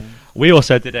 Yeah. We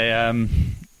also did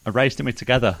a race, didn't we?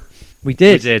 Together. We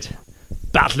did. We did.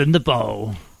 Battle in the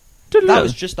Bowl. That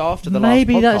was just after the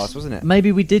Maybe last podcast, that's wasn't it?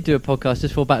 Maybe we did do a podcast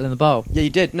just for Battle in the Bowl, Yeah, you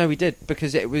did. No, we did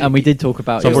because it was. and we did talk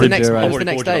about So it. I've on already, next- Enduro. it I've was already the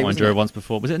next recorded day, it on wasn't Enduro it? once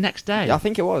before. Was it the next day? Yeah, I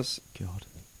think it was. God.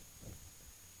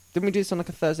 Didn't we do this on like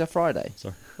a Thursday or Friday?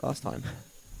 Sorry. Last time.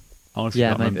 Honestly, Yeah,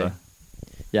 can't maybe. remember.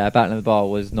 Yeah, Battle in the Bowl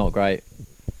was not great.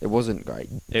 It wasn't great.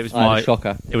 It was I had my a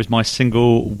shocker. It was my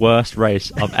single worst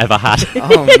race I've ever had.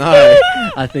 Oh no!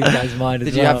 I think that was mine as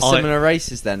Did well. you have I- similar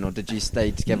races then, or did you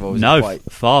stay together? Or was No, it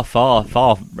quite...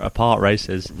 far apart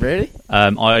races. Really?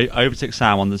 I overtook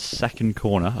Sam on the second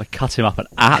corner. I cut him up an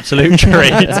absolute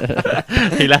treat.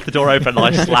 He left the door open and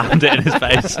I slammed it in his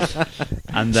face.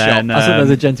 And then, I thought there was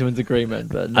a gentleman's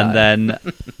agreement, but no. and then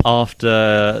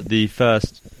after the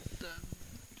first,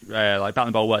 like Battle in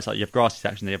the Bowl works, like you have grassy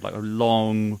section, then you have like a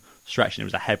long stretch, and it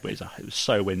was a headwind. It was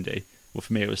so windy. Well,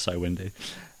 for me, it was so windy.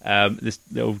 This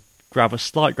little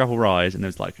slight gravel rise, and it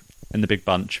was like in the big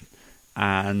bunch,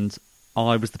 and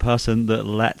I was the person that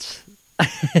let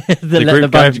that the let group the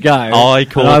bunch go. I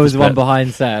called and I the was the one split.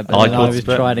 behind Seb, and I then I called the was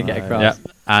split. trying to get Right. across.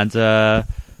 Yeah, and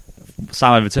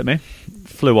Sam overtook me,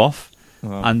 flew off,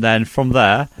 Oh. and then from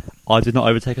there, I did not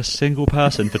overtake a single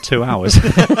person for 2 hours.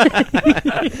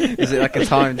 Is it like a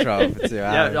time trial for 2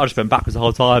 hours? Yeah, I just went backwards the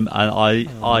whole time, and I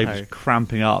no. was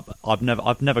cramping up. I've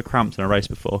never cramped in a race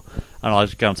before, and I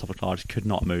just go on top of the car. I just could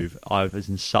not move. I was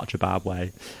in such a bad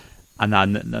way, and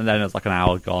then it was like an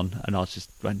hour gone, and I was just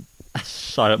went.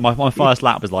 So my first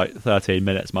lap was like 13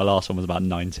 minutes. My last one was about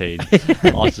 19. I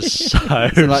was just so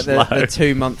So like slow. the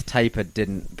 2 month taper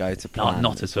didn't go to plan.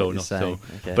 Not is at what all, you're not at all. saying.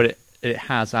 Okay. But it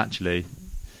has actually.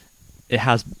 It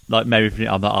has like maybe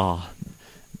I'm like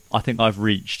I think I've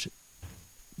reached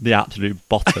the absolute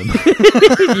bottom.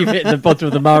 You've hit the bottom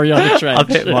of the Mariana Trench. I've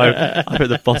hit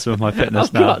the bottom of my fitness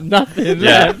I've now. got nothing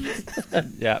Yeah. left.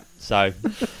 Yeah, so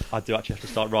I do actually have to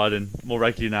start riding more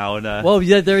regularly now, and Well,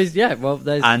 yeah, there is. Yeah, well,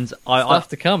 there's and I stuff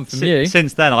to come from you.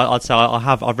 Since then, I'd say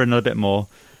I've ridden a little bit more,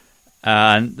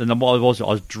 and then what I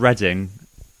was dreading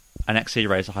an XC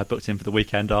race I had booked in for the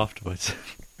weekend afterwards.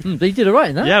 But you did all right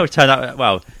in that. Yeah, it turned out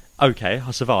well. Okay, I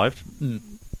survived. Mm.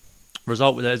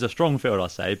 Result, there's a strong field, I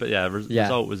say, but yeah, Yeah.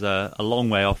 result was a long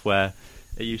way off where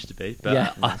it used to be. But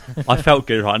Yeah. I felt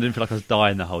good, right? I didn't feel like I was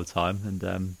dying the whole time.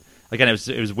 And again,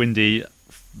 it was windy,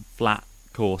 flat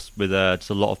course with just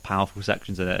a lot of powerful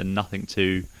sections in it, and nothing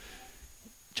too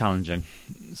challenging.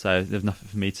 So there's nothing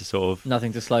for me to sort of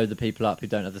Nothing to slow the people up who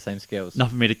don't have the same skills.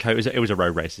 nothing for me to cope. It was a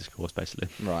road races course basically.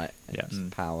 Right. Yeah. It's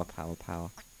Power.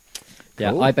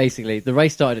 Yeah, Cool. I basically the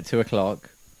race started at 2:00.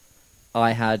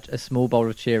 I had a small bowl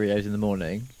of Cheerios in the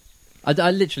morning.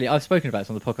 I literally I've spoken about this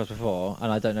on the podcast before,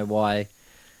 and I don't know why.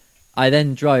 I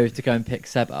then drove to go and pick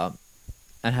Seb up,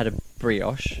 and had a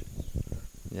brioche,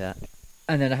 Yeah.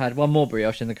 and then I had one more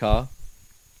brioche in the car,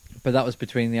 but that was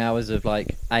between the hours of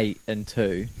like 8 and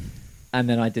 2, and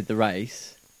then I did the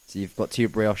race, So you've got 2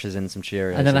 brioches and some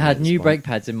Cheerios. and then I in had this new one. brake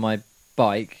pads in my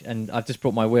bike, and I've just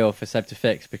brought my wheel for Seb to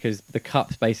fix because the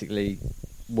cups basically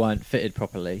weren't fitted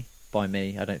properly by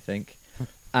me, I don't think.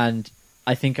 And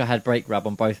I think I had brake rub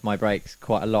on both my brakes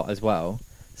quite a lot as well.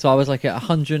 So I was like at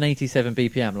 187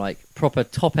 BPM, like proper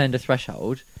top end of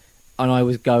threshold, and I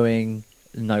was going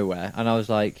nowhere. And I was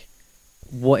like,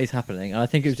 what is happening? And I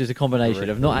think it was just a combination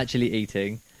of not actually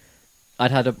eating.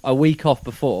 I'd had a week off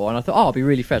before, and I thought, I'll be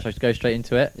really fresh. I should go straight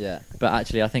into it. Yeah. But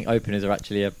actually, I think openers are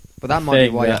actually a But that might be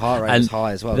thing why your that- heart rate and was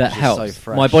high as well. that 'cause you're helps. So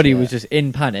fresh, My body yeah. was just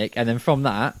in panic, and then from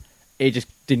that, it just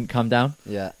didn't come down.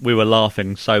 Yeah. We were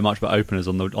laughing so much about openers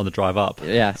on the drive up.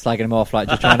 Yeah, slagging them off, like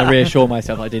just trying to reassure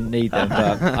myself I didn't need them,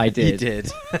 but I did. You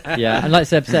did. Yeah, and like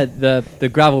Seb said, the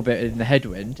gravel bit in the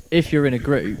headwind, if you're in a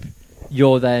group,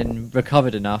 you're then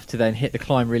recovered enough to then hit the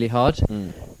climb really hard.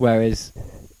 Whereas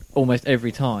almost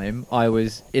every time I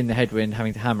was in the headwind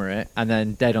having to hammer it and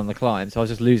then dead on the climb, so I was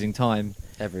just losing time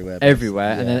Everywhere.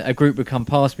 everywhere, Yeah. and then a group would come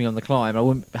past me on the climb. I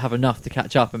wouldn't have enough to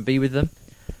catch up and be with them.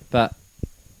 But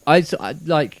I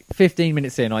like 15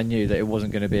 minutes in, I knew that it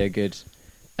wasn't going to be a good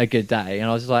day, and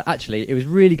I was just like, actually, it was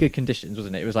really good conditions,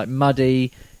 wasn't it? It was like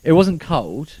muddy. It wasn't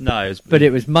cold, No, but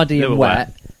it was muddy They and were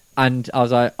wet. And I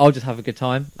was like, I'll just have a good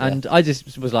time. Yeah. And I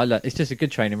just was like, look, it's just a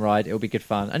good training ride. It'll be good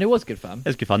fun. And it was good fun. It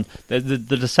was good fun. The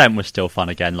descent was still fun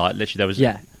again. Like literally, there was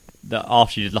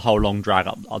after you did the whole long drag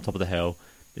up on top of the hill,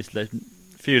 this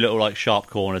few little like sharp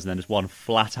corners, and then just one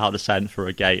flat out descent through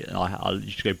a gate, and I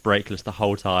used to go brakeless the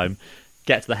whole time.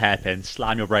 Get to the hairpin,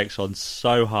 slam your brakes on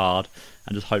so hard,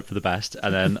 and just hope for the best.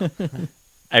 And then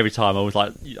every time I was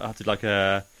like, I had to like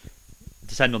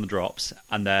descend on the drops,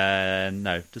 and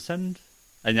then descend.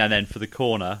 And then for the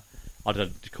corner, I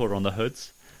did a corner on the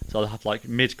hoods. So I'd have to, like,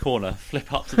 mid-corner,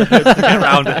 flip up to the hoods to get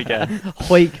around it again.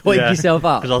 Hoik yourself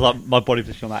up. Because I was like, my body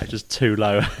position on that is just too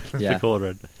low for the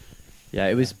corner. Yeah,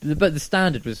 it was... But the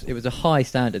standard was... It was a high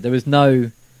standard. There was no...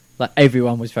 Like,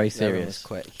 everyone was very Everyone was serious.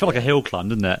 quick. It felt like a hill climb,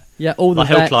 didn't it? Yeah, all the Like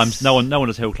hill vets- climbs, no one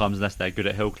does hill climbs unless they're good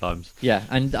at hill climbs. Yeah,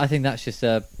 and I think that's just...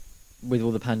 with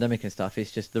all the pandemic and stuff,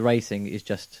 it's just... The racing is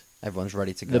just... Everyone's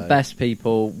ready to go. The best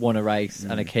people want to race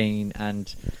and are keen,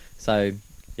 and... So,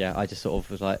 yeah, I just sort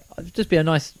of was like, it'll just be a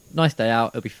nice day out,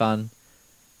 it'll be fun.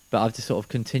 But I've just sort of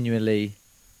continually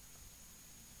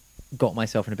got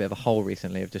myself in a bit of a hole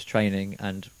recently of just training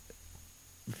and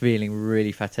feeling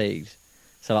really fatigued.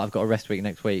 So like, I've got a rest week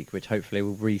next week, which hopefully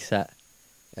will reset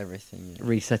Everything. Yeah.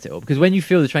 reset it all. Because when you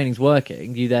feel the training's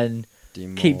working, you then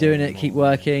Do keep more doing and it, keep more,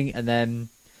 working, and then...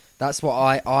 That's what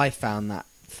I found that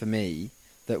for me,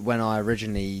 that when I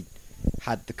originally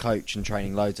had the coach and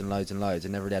training loads and loads and loads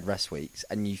and never really had rest weeks,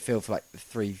 and you feel for like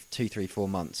 2, 3, 4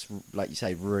 months, like you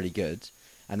say, really good,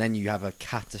 and then you have a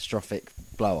catastrophic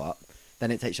blow up,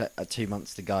 then it takes like 2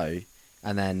 months to go,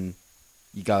 and then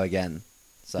you go again.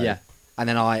 So Yeah. And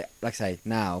then like I say,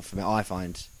 now for me, I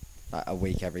find like a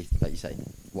week every, like you say,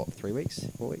 3 weeks,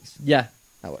 4 weeks. Yeah.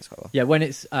 That works quite well. Yeah, when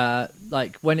it's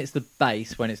when it's the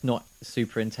base, when it's not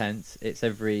super intense, it's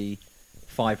every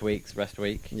 5 weeks rest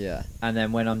week. Yeah. And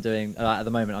then when I'm doing at the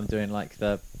moment, I'm doing like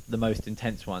the most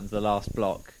intense ones, the last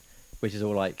block, which is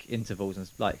all like intervals and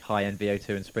like high end VO2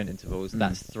 and sprint intervals.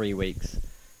 That's 3 weeks,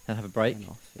 and have a break. Fair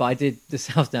enough, yeah. But I did the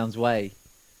South Downs Way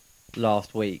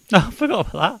last week, Oh, I forgot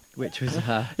about that. which was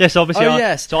Yes, obviously. Oh,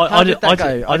 yes. So How did that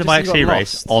go? I did my Just you XC got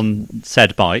race lost. on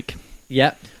said bike.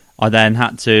 yep. I then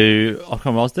had to. I can't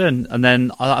remember what I was doing, and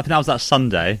then I think that was that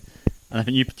Sunday. And I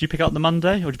think did you pick up the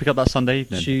Monday, or did you pick up that Sunday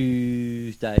evening?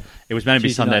 Tuesday. It was meant to be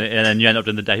Tuesday Sunday, night. and then you end up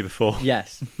doing the day before.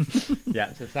 Yes.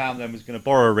 Yeah. So Sam then was going to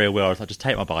borrow a rear wheel. I was like, just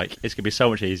take my bike. It's going to be so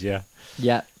much easier.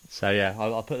 Yeah. So yeah,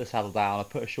 I put the saddle down. I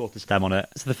put a shorter stem on it.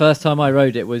 So the first time I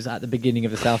rode it was at the beginning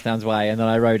of the South Downs Way, and then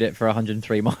I rode it for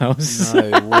 103 miles. No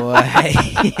way.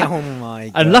 Oh my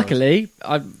god. And luckily,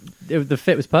 the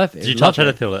fit was perfect. Did It you was touch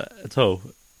lovely. anything at all?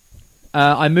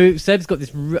 I moved. Seb's got this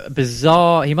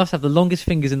bizarre. He must have the longest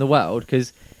fingers in the world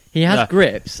because he has Yeah.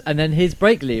 grips, and then his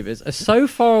brake levers are so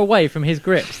far away from his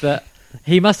grips that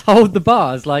he must hold the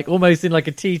bars like almost in like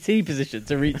a TT position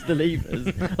to reach the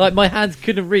levers. Like my hands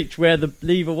couldn't reach where the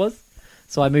lever was,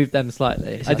 so I moved them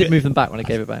slightly. I did move them back when I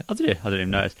gave it back. I did. I didn't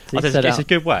even notice. So you I said, set it's a out.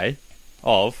 good way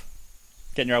of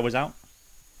getting your elbows out.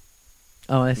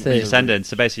 Oh, I When see. you're descending,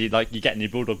 so basically, like you get in your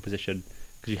bulldog position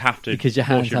because you have to Because your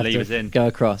force hands your have levers to in. go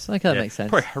across. Okay, that Yeah. makes sense.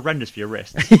 Probably horrendous for your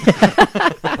wrists.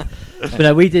 But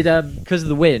no, we did because of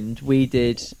the wind. We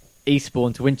did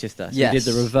Eastbourne to Winchester. So Yes. we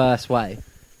did the reverse way,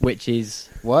 which is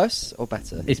Worse or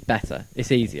better? it's better.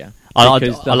 It's easier I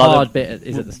because the like hard bit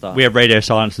is at the start. We had radio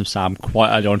silence from Sam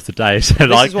quite early on for the day, so This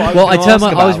like is what Well, I was turned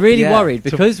gonna my. I was ask really about. Yeah. worried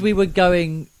because we were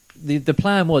going. The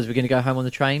plan was we're going to go home on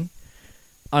the train,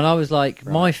 and I was like,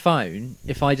 Right. my phone.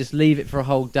 If I just leave it for a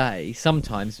whole day,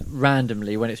 sometimes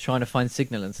randomly when it's trying to find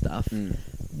signal and stuff,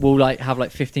 will like have like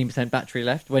 15% battery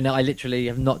left when I literally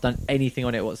have not done anything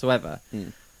on it whatsoever.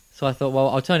 Mm. So I thought, well,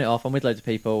 I'll turn it off. I'm with loads of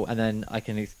people, and then I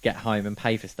can get home and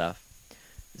pay for stuff.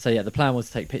 So yeah, the plan was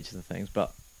to take pictures and things,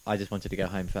 but I just wanted to go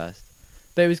home first.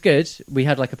 But it was good. We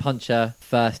had like a puncher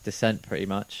first descent pretty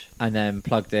much, and then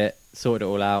plugged it, sorted it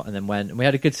all out, and then went. And we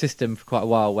had a good system for quite a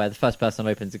while where the first person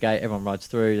opens the gate, everyone rides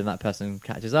through, then that person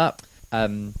catches up.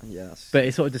 Yes. But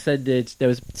it sort of descended. There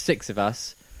was 6 of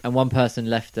us, and one person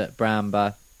left at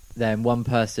Bramber. Then one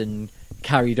person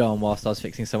carried on whilst I was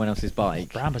fixing someone else's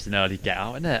bike. Brambles an early get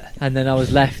out, isn't it? And then I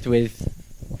was left with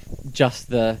just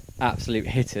the absolute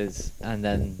hitters, and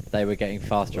then they were getting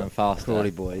faster and faster.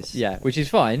 Crawley boys. Yeah, which is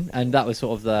fine, and that was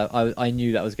sort of I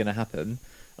knew that was going to happen.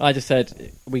 I just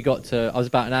said, I was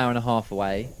about an hour and a half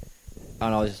away,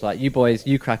 and I was just like, you boys,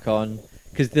 you crack on,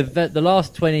 because the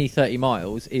last 20, 30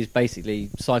 miles is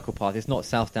basically cycle path. It's not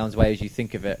South Downs Way as you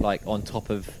think of it, like on top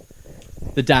of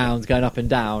the downs going up and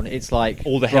down. It's like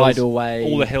All the bridle hills,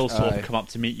 way. all the hills sort of come up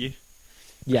to meet you.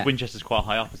 Yeah. Winchester's quite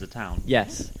high up as a town.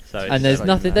 Yes. So And there's like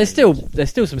nothing. range. There's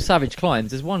still some savage climbs.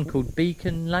 There's one called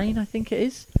Beacon Lane, I think it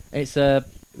is. It's a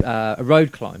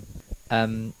road climb,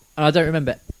 and I don't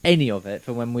remember any of it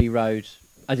from when we rode.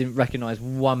 I didn't recognise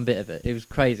one bit of it. It was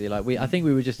crazy. Like I think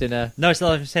we were just in a. No, it's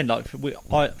like I'm saying. Like from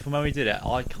when we did it,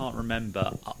 I can't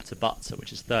remember up to Butser,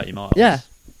 which is 30 miles. Yeah.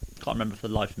 Can't remember for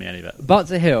the life of me any of it.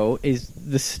 Butser Hill is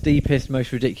the steepest,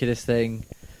 most ridiculous thing.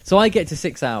 So I get to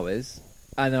 6 hours,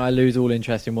 and then I lose all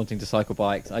interest in wanting to cycle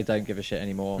bikes. I don't give a shit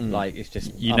anymore. Like it's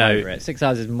just I'm over it. 6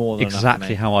 hours is more than enough for Exactly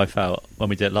me. how I felt when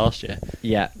we did it last year.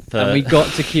 Yeah, The- and we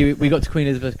got to Queen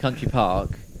Elizabeth Country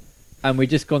Park, and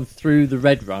we'd just gone through the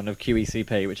red run of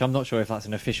QECP, which I'm not sure if that's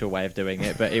an official way of doing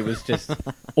it, but it was just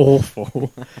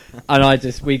awful. And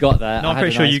we got there. No, I'm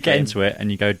pretty sure you get into it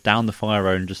and you go down the fire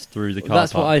road and just through the car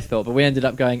That's park. what I thought, but we ended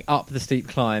up going up the steep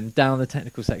climb, down the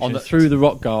technical section, On the- through the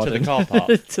rock garden to the car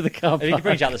park. to the car park. You can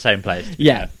bring you out the same place. to be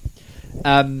Yeah.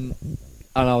 fair. And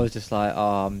I was just like,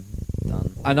 I'm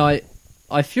Done. and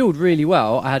I fueled really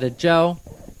well. I had a gel,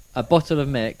 a bottle of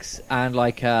mix, and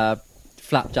like a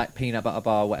flapjack peanut butter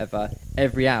bar or whatever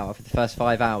every hour for the first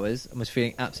 5 hours, and was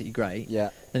feeling absolutely great.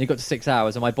 Yeah. Then it got to 6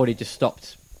 hours, and my body just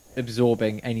stopped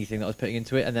absorbing anything that I was putting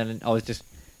into it, and then I was just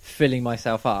filling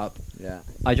myself up. Yeah.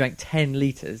 I drank 10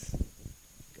 litres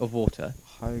of water,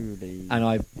 Holy. and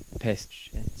I pissed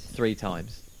 3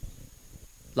 times.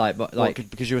 Like,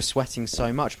 because you were sweating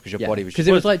so much because your body was. because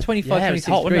it was like 25, Yeah, it was 26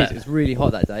 hot, wasn't degrees. it? It was really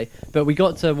hot that day. But we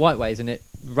got to Whiteways and it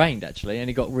rained actually, and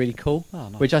it got really cool, Oh,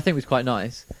 nice. which I think was quite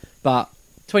nice. But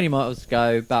 20 miles to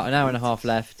go, about an hour and a half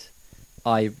left.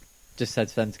 I just said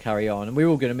to them to carry on, and we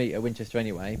were all going to meet at Winchester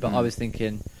anyway. But I was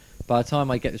thinking, by the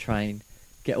time I get the train,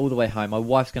 get all the way home, my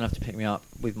wife's going to have to pick me up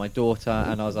with my daughter,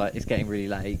 and I was like, it's getting really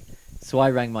late. So I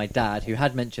rang my dad, who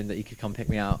had mentioned that he could come pick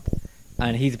me up,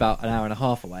 and he's about an hour and a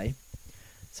half away.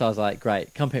 So I was like,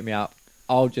 great, come pick me up.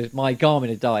 My Garmin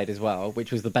had died as well,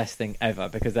 which was the best thing ever,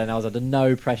 because then I was under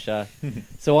no pressure.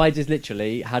 So I just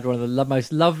literally had one of the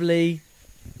most lovely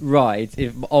rides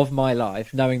of my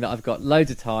life, knowing that I've got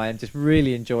loads of time, just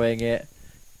really enjoying it.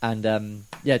 And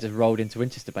just rolled into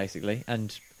Winchester basically.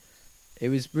 And it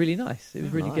was really nice. It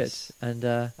was really Nice. good. And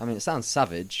I mean, it sounds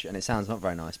savage and it sounds not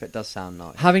very nice, but it does sound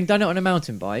nice. having done it on a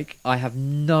mountain bike, I have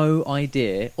no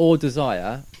idea or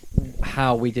desire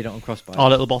how we did it on cross bike. Our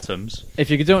little bottoms. If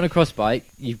you could do it on a cross bike,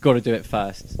 you've got to do it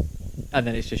first, and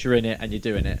then it's just you're in it and you're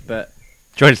doing it. But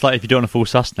Do you know, it's like if you're doing a full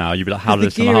sus now, you'd be like, how the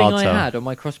does this on a gearing hard I sell? had on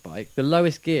my cross bike, the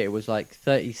lowest gear was like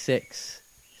 36,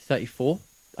 34,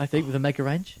 I think, with a mega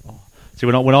range. See,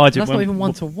 when I did, That's not even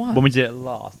 1-to-1. When we did it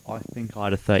last, I think I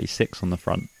had a 36 on the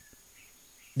front.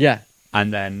 Yeah,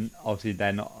 And then, obviously,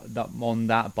 on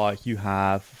that bike, you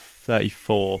have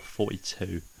 34,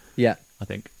 42, yeah. I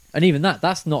think. And even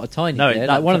that's not a tiny No, gear.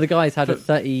 that- Like one of the guys had a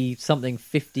but- 30-something,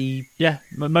 50, Yeah,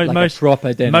 like most a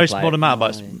proper dinner most plate. modern mountain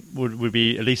bikes Right. would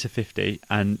be at least a 50,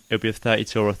 and it would be a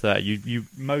 32 or a 30.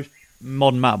 Most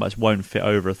modern mountain bikes won't fit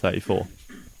over a 34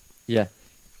 Yeah.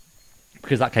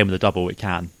 because that came with a double. It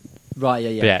can, Right,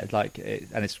 yeah. but yeah, it's like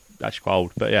and it's actually quite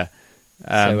old. But yeah,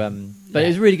 But yeah. it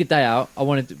was a really good day out.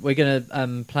 We're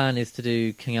gonna plan is to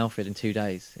do King Alfred in 2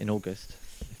 days in August.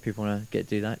 If people want to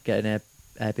do that, get an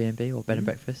Airbnb or bed and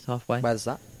breakfast halfway. Where's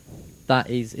that?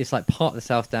 It's like part of the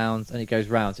South Downs and it goes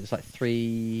round. So it's like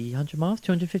 300 miles,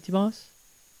 250 miles.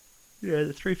 yeah, the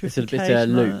It's 350. a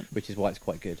loop, which is why it's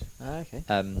quite good. Okay.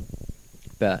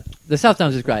 But the South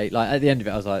Downs is great. Like at the end of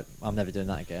it, I was like, I'm never doing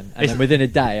that again. And then within a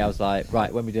day, I was like,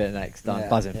 right, when we do it next, I'm Yeah,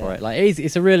 buzzing for yeah. it. Like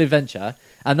it's a real adventure.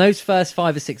 And those first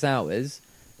 5 or 6 hours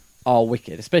are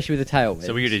wicked, especially with the tailwind.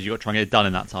 So what you did, you got to try and get it done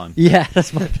in that time. Yeah,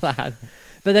 that's my plan.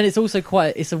 But then it's also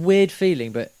it's a weird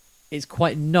feeling, but it's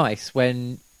quite nice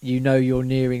when you know you're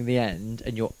nearing the end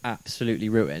and you're absolutely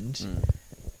ruined.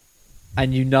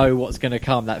 And you know what's going to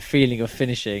come, that feeling of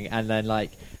finishing and then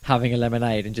like having a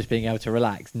lemonade and just being able to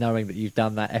relax, knowing that you've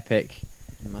done that epic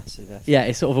Massive effort. Yeah,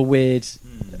 it's sort of a weird,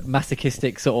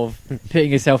 masochistic sort of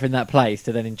putting yourself in that place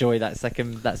to then enjoy that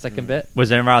second bit.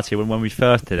 Was in reality when we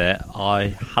first did it,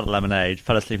 I had a lemonade,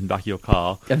 fell asleep in the back of your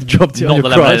car, And dropped it not on the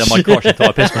your lemonade on my crotch. crotch, and thought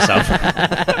I pissed myself.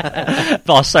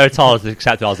 But I was so tired to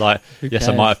accept it. I was like, yes, I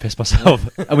cares? might have pissed myself.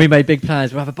 And we made big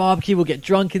plans. We'll have a barbecue. We'll get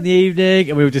drunk in the evening,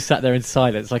 and we all just sat there in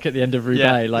silence, like at the end of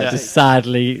Roubaix, just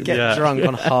sadly. Get Yeah. drunk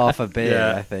on half a beer,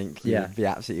 Yeah. I think. Yeah. You'd be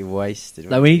absolutely wasted.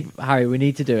 Like Harry, we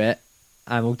need to do it,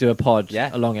 and we'll do a pod Yeah.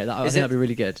 along it. I think that'd be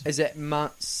really good. Is it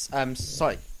not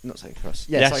cyclocross?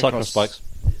 Yeah, cyclocross bikes.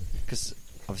 Because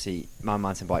obviously my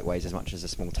mountain bike weighs as much as a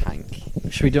small tank.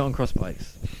 Should we do it on cross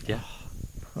bikes? Yeah.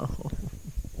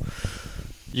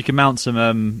 You can mount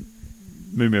some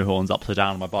moo horns upside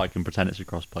down on my bike and pretend it's a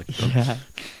cross bike. Yeah,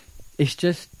 it's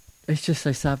just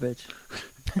so savage.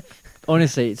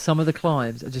 Honestly, some of the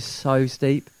climbs are just so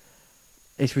steep.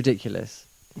 It's ridiculous.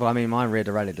 Well, I mean, my rear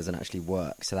derailleur doesn't actually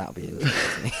work, so that'll be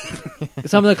interesting.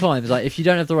 Some of the climbs, like if you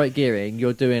don't have the right gearing,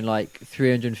 you're doing like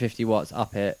 350 watts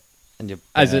up it And you're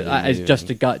as barely just a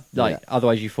moving. gut. Like Yeah.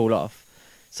 otherwise you fall off.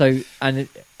 So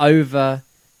over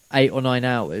 8 or 9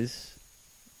 hours,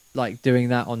 like doing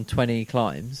that on 20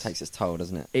 climbs, Takes its toll,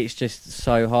 doesn't it? it's just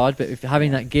so hard. But if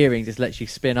having that gearing just lets you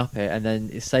spin up it, and then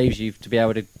it saves you to be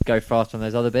able to go fast on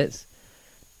those other bits.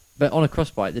 But on a cross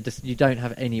bike, you don't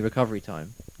have any recovery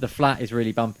time. The flat is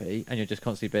really bumpy, and you're just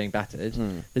constantly being battered.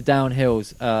 Mm. The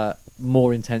downhills are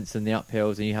more intense than the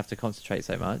uphills, and you have to concentrate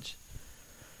so much.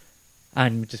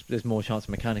 And just there's more chance of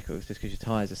mechanicals, just because your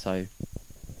tyres are so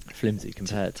flimsy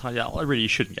compared. Yeah, I really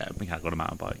shouldn't get a mechanical on a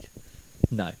mountain bike.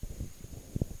 No,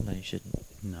 you shouldn't.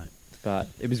 No. But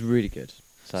it was really good,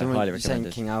 so I when highly you're saying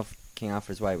recommend it. King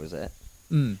Alfred's Way, was it?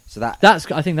 Mm. So that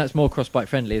I think that's more cross bike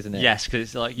friendly, isn't it? Yes, because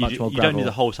it's like Much more you don't do gravel.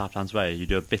 the whole Southlands Way. You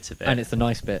do a bit of it, And it's the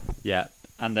nice bit. yeah,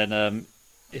 and then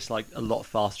it's like a lot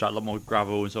faster, a lot more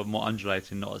gravel and sort of more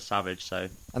undulating, not as savage. So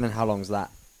and then how long's that?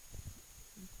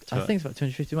 I think it's about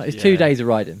 250 miles. It's Yeah. 2 days of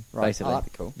riding, Right. basically. Oh,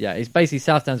 that'd be cool. Yeah, it's basically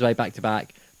South Downs Way back to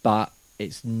back, but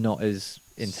it's not as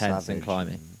intense in Savage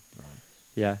climbing. and- right.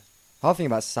 Yeah. Hard thing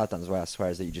about South Downs Way, I swear,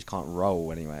 is that you just can't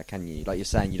roll anywhere, can you? Like you're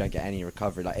saying, you don't get any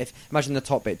recovery. Like if imagine the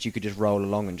top bit, you could just roll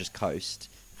along and just coast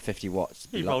 50 watts.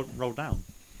 you Like- roll down.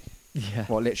 Yeah.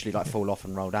 Well, literally like fall off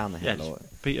and roll down the Yeah, hill.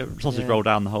 just sausage Yeah. roll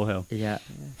down the whole hill. Yeah.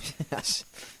 That's,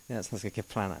 yeah, that sounds like a good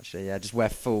plan actually. Yeah, just wear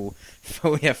full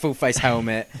face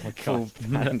helmet, full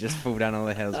and just fall down all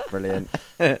the hills. Brilliant.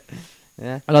 Yeah.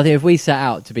 And I think if we set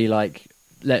out to be like,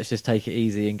 let's just take it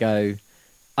easy and go,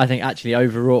 I think actually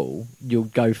overall you'll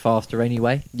go faster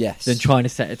anyway Yes. than trying to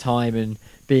set a time and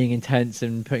being intense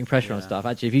and putting pressure on Yeah. stuff.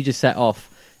 Actually, if you just set off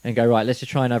and go, right, let's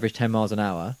just try and average 10 miles an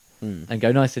hour Mm. and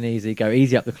go nice and easy, go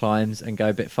easy up the climbs and go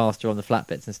a bit faster on the flat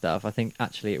bits and stuff, I think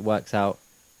actually it works out.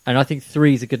 And I think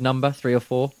 3 is a good number, 3 or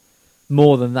 4.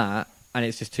 More than that, and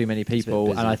it's just too many people,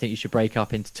 busy. and I think you should break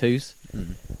up into 2s.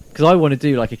 Mm. Because I want to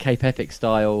do like a Cape Epic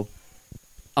style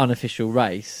unofficial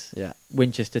race, Yeah.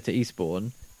 Winchester to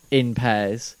Eastbourne, in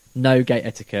pairs, no gate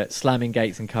etiquette, slamming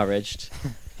gates encouraged,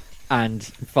 and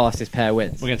fastest pair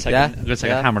wins. We're going to take, Yeah. we're gonna take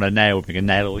Yeah. a hammer and a nail. We're going to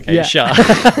nail all the gates Yeah.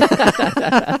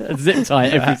 shut. Zip tie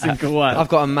every single one. I've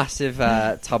got a massive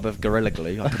tub of Gorilla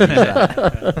Glue. I can use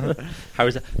that. How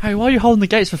is it? Hey, why are you holding the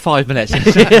gates for 5 minutes?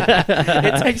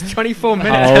 It takes 24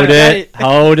 minutes.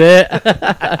 Hold it.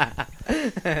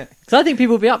 Because I think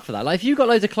people will be up for that. Like, if you've got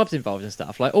loads of clubs involved and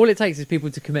stuff, like all it takes is people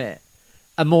to commit,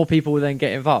 and more people will then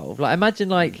get involved. Like, imagine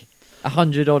like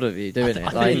 100 odd of you doing it.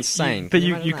 That'd Like, be insane. But Can you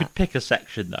you imagine could that? pick a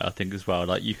section though, I think as well.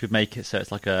 Like you could make it so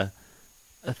it's like a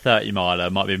 30 miler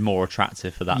might be more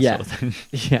attractive for that Yeah. sort of thing.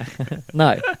 yeah,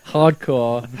 no,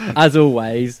 hardcore as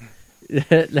always.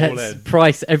 Let's in.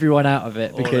 price everyone out of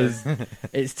it All because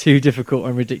it's too difficult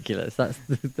and ridiculous. That's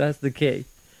the key.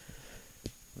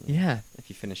 Yeah, If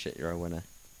you finish it, you're a winner.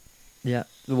 yeah.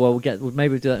 Well, maybe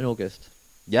we'll do that in August.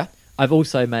 Yeah. I've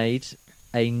also made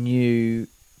a new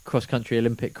cross-country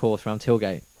Olympic course around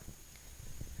Tilgate.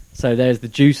 So there's the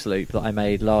Juice Loop that I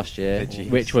made last year, The Juice.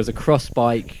 which was a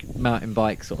cross-bike, mountain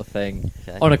bike sort of thing.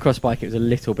 Okay. On a cross-bike, it was a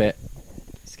little bit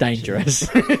dangerous.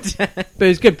 But it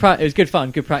was good. It was good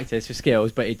fun, good practice for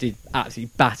skills, but it did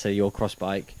absolutely batter your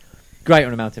cross-bike. Great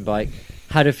on a mountain bike.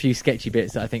 Had a few sketchy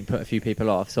bits that I think put a few people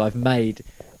off. So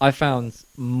I found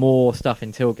more stuff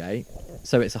in Tilgate.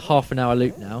 So it's a half an hour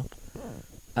loop now.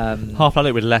 Half a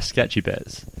loop with less sketchy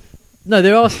bits. No,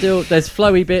 there's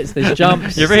flowy bits, there's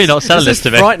jumps. You're really not selling this is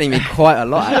to me. frightening me quite a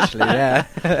lot, actually. Yeah.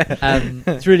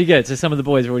 It's really good. So some of the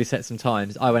boys have already set some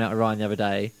times. I went out with Ryan the other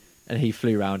day, and he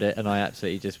flew round it, and I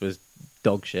absolutely just was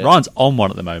dog shit. Ryan's on one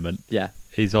at the moment. Yeah,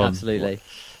 He's on. absolutely.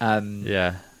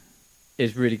 Yeah.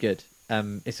 It's really good.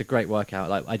 it's a great workout.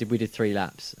 Like we did 3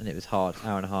 laps, and it was hard,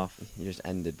 hour and a half. You just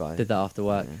ended by. Did that after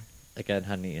work. Yeah. Again,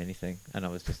 hadn't eaten anything, and I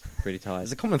was just really tired.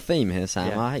 There's a common theme here, Sam.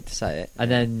 Yeah. I hate to say it.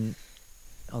 And then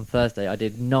on Thursday, I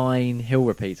did 9 hill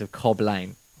repeats of Cobb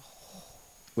Lane,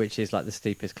 which is like the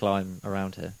steepest climb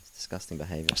around here. It's disgusting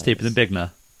behaviour. Steeper than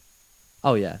Bigner.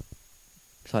 Oh yeah,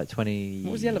 it's like 20.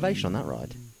 What was the elevation on that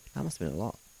ride? That must have been a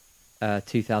lot.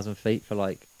 2,000 feet for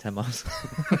like 10 miles.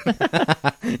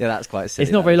 Yeah, that's quite silly.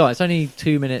 It's not very long. It's only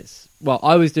 2 minutes. Well,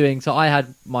 I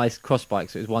had my cross bike,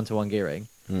 so it was 1-to-1 gearing.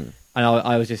 Mm. And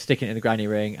I was just sticking it in the granny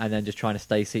ring and then just trying to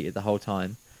stay seated the whole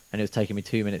time. And it was taking me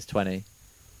 2 minutes 20.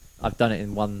 I've done it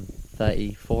in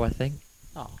 1:34, I think.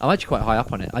 Oh. I'm actually quite high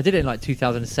up on it. I did it in like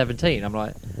 2017. I'm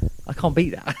like, I can't beat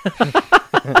that.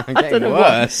 I'm I don't getting know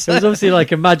worse. It was obviously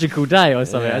like a magical day or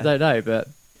something. Yeah. I don't know, but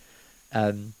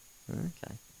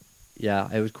Okay. yeah,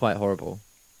 it was quite horrible.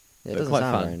 Yeah, it But doesn't quite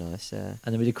sound fun. very nice. Yeah.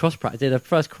 And then we did did a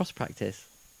first cross practice.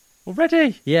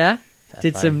 Already? Yeah, Fair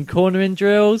did play. some cornering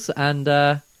drills, and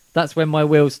that's when my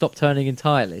wheels stopped turning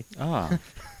entirely. Ah.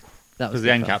 That Because was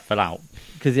the end cap fell out.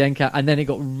 Because the end cap, and then it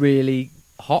got really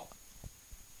hot.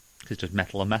 It's just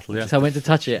metal on metal, yeah. So I went to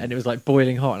touch it, and it was like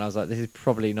boiling hot, and I was like, "This is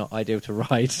probably not ideal to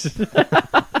ride."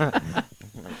 Oh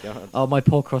my god. Oh, my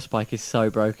poor cross bike is so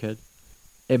broken.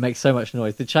 It makes so much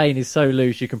noise. The chain is so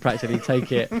loose, you can practically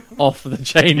take it off the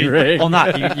chain ring. On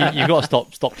that, you've got to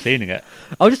stop cleaning it.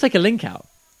 I'll just take a link out.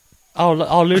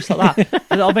 Oh, loose like that.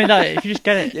 I mean, no, if you just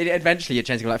get it... Eventually, your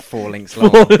chain's got like 4 links long.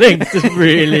 4 links, just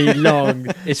really long,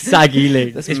 saggy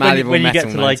links. That's It's malleable when you get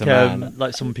metal to like motor, man.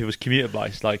 like some people's commuter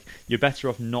bikes, like you're better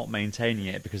off not maintaining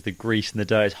it because the grease and the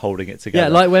dirt is holding it together.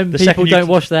 Yeah, like when The people second you don't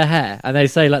wash their hair, and they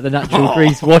say like the natural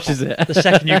grease washes it. the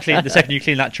second you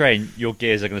clean that train, your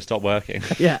gears are going to stop working.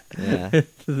 Yeah, Yeah.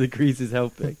 the grease is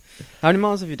helping. How many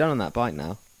miles have you done on that bike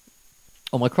now?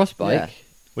 On my cross bike, Yeah.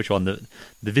 Which one, the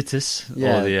Vitus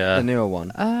Yeah, or the newer one.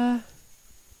 have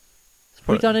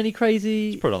we done any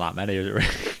crazy? Probably not that many, is it?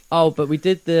 Really? Oh, but we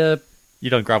did You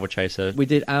done gravel chaser? we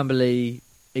did Amberley,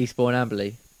 Eastbourne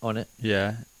Amberley on it,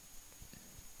 Yeah.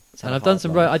 It's and a I've done hard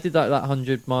some one. I did that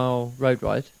 100-mile road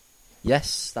ride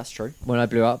Yes, that's true. when I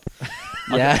blew up.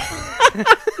 Yeah.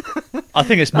 I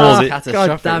think it's more Ah, the.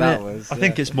 Catastrophic damn that it. was. I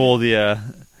think it's more the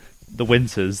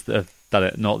winters that have done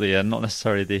it, not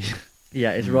necessarily the.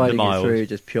 Yeah, it's The riding it miles. through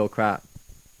just pure crap.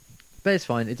 But it's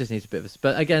fine. It just needs a bit of a...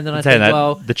 But again, then I I'm saying think, that,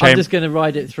 well, the I'm chain- just going to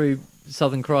ride it through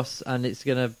Southern Cross, and it's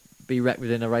going to be wrecked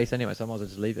within a race anyway, so I might as well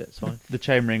just leave it. It's fine. The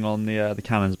chain ring on the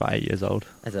Cannon's about 8 years old.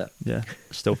 Is it? Yeah,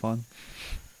 still fine.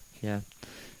 Yeah.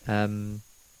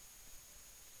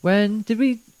 When did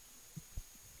we...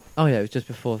 Oh, yeah, it was just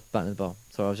before Battle of the Bowl.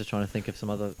 Sorry, I was just trying to think of some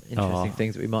other interesting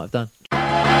things that we might have done. Do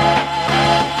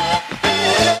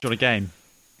you want a game?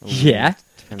 Yeah.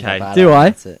 Depends Okay. how bad Do I?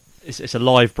 want it. It's a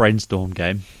live brainstorm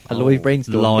game. A live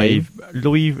brainstorm Live, game.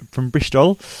 live from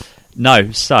Bristol.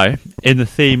 No, so in the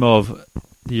theme of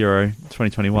the Euro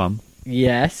 2021,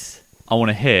 Yes. I want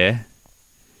to hear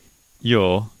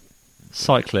your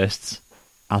cyclists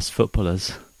as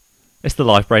footballers. It's the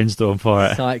live brainstorm for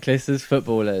it. Cyclists as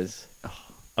footballers.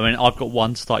 I mean, I've got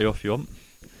one to start you off if you want.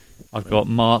 I've got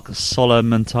Mark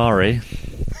Solomontari.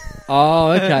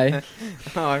 Oh, okay.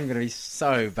 Oh, I'm going to be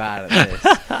so bad at this.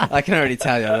 I can already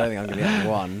tell you, I don't think I'm going to get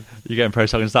one. You're getting pro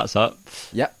cycling stats up.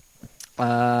 Yep. So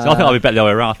I think I'll be better the other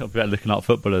way around. I think I'll be better looking at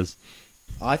footballers.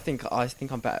 I think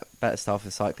I'm better start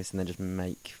with cyclists and then just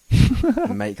make.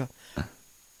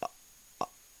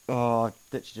 Oh, I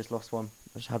literally just lost one.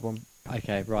 I just had one.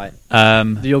 Okay, right.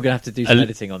 Um, You're going to have to do some Oli-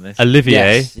 editing on this. Olivier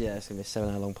Yes. Yeah, it's going to be a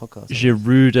 7-hour long podcast.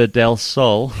 Giroud del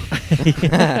Sol.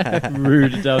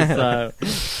 Rude does so.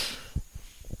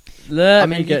 Let I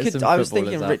me mean, get you could. some I was footballers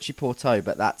thinking up. Richie Porto,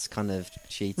 but that's kind of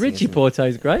cheating. Richie isn't it?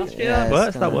 Porto's great. Yeah, that works.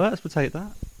 it's That kinda- works. We'll take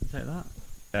that. We'll take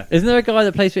that. Isn't there a guy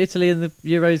that plays for Italy in the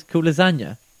Euros called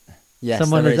Lasagna? Yes,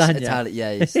 Someone there is lasagna.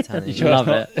 Yeah, he's Italian. You love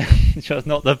You sure it's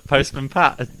not the postman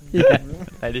Pat? Yeah.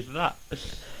 Ready for that?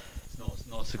 It's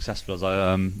not as successful as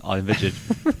I envisioned.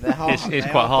 They're hard. It's They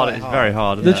quite are hard. quite It's hard. very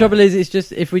hard. The isn't it? trouble is, it's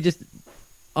just if we just,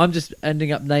 I'm just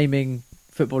ending up naming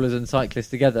footballers and cyclists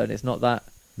together, and it's not that.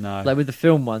 No. Like with the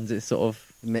film ones, it's sort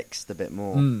of. Mixed a bit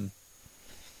more.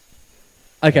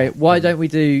 Okay, why don't we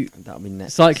do That'll be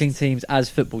next. cycling teams as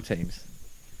football teams?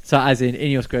 So, as in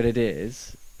Ineos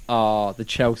Grenadiers are the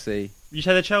Chelsea. You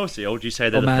say the Chelsea, or do you say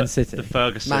the Or Man City? the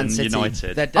Ferguson Man City.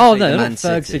 United? They're Oh definitely no, the not Man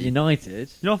Ferguson City. United.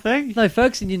 You not think? No,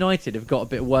 Ferguson United have got a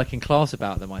bit of working class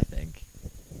about them. I think.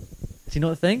 Do you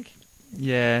not think?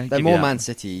 Yeah, They're give more you that. Man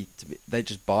City. They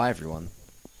just buy everyone.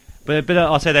 But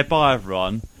I'll say they buy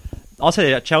everyone. I'll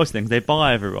say that Chelsea thing. They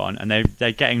buy everyone, and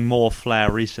they're getting more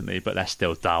flair recently, but they're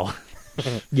still dull.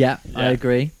 Yeah, I Yeah.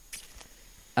 agree.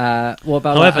 What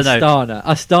about However, like, no. Astana?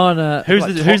 Astana. Who's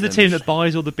Like the team Tottenham. that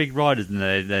buys all the big riders and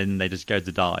then they just go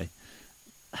to die?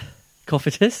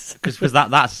 Cofidis? Because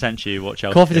that's essentially what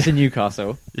Chelsea. Cofidis in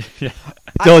Newcastle. Yeah.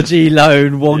 Dodgy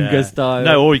loan, Wonga Yeah. style.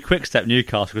 No, or Quickstep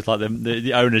Newcastle because like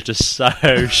the owner's just so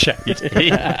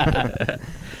shady.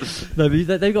 No,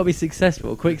 but they've got to be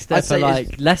successful. Quick I'd step for say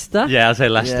like Leicester. Yeah, I'd say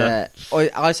Leicester. Yeah, or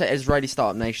I say Israeli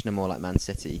startup nation are more like Man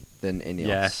City than Ineos.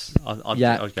 Yes, I'd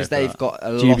Yeah, I'd go Because for they've that. got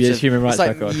a lot Dubious of human rights it's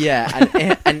like, record.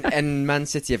 Yeah, and Man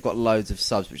City have got loads of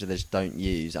subs which they just don't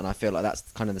use, and I feel like that's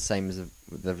kind of the same as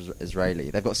with the Israeli.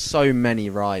 They've got so many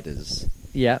riders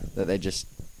Yeah. that they just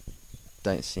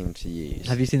don't seem to use.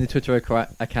 Have you seen the Twitter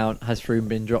account? Has Froome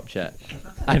been dropped yet?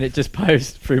 And it just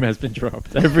posts Froome has been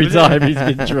dropped every time he's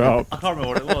been dropped. I can't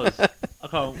remember what it was. I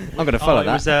can't. I'm gonna follow It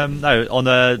that. was no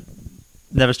on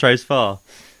Never Strays Far.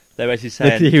 They basically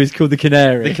said He was called the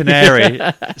Canary. the canary.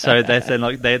 So they said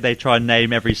like they try and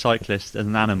name every cyclist as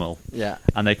an animal, Yeah,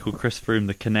 and they call Chris Froome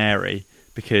the canary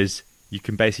because you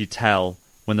can basically tell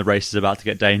when the race is about to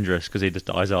get dangerous because he just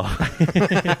dies off. It's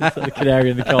like the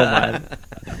canary in the coal mine.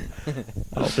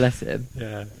 Oh, bless him.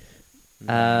 Yeah.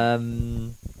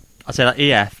 I'd I'd say like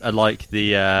EF are like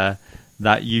the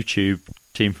that YouTube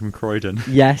team from Croydon.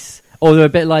 Yes. Or they're a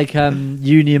bit like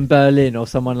Union Berlin or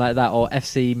someone like that, or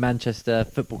FC Manchester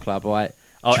Football Club, right?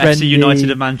 Oh, Trendy. FC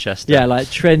United of Manchester. Yeah, like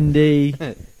trendy.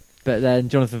 But then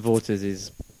Jonathan Waters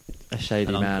is a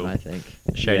shady An man, uncle. I think.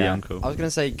 Shady Yeah. uncle. I was gonna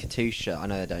say Katusha. I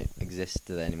know they don't exist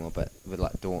do they anymore, but with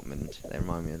like Dortmund, they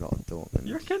remind me a lot of Dortmund.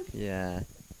 You reckon? Yeah.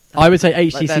 I would say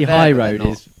Like, HTC they're there, High but they're Road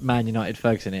not. is Man United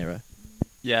Ferguson era.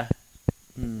 Yeah.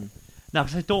 Hmm. No,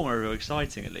 because Dortmund were real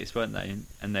exciting at least, weren't they?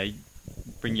 And they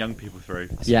bring young people through.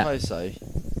 I Yeah. suppose so. That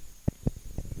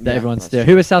Yeah, everyone's that's still.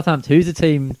 true. Who is Southampton? Who's a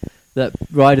team that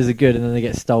riders are good and then they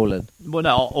get stolen? Well,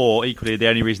 no, or equally, the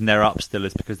only reason they're up still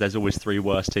is because there's always three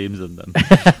worse teams than them.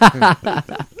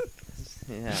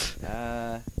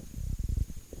 Yeah.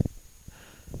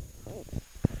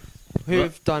 Who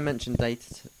have Dimension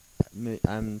Data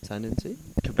turned into?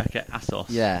 Quebec at Assos.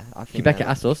 Yeah, I think Quebec they're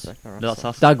at Assos. Quebec or That's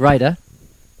us. Doug Ryder.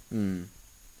 Hmm.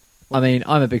 I mean,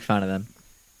 I'm a big fan of them.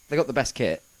 They got the best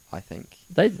kit, I think.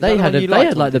 They that the had one you they liked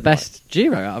had or like the didn't like? best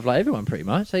Giro out of like everyone pretty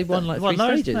much. They won like Well, three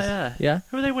no, stages. yeah.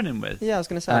 Who are they winning with? Yeah, I was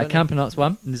going to say. I don't know. Campeonato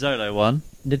won. Nizzolo won.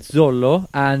 Nizzolo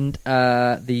and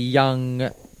the young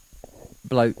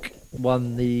bloke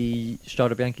won the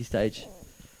Strada Bianchi stage.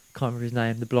 Can't remember his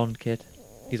name. The blonde kid.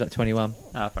 He's like 21.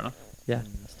 Ah, fair enough. Yeah.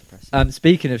 That's depressing.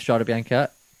 Speaking of Strada Bianca,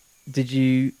 did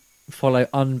you follow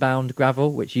Unbound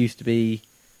Gravel, which used to be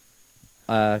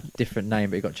a different name,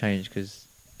 but it got changed because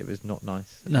it was not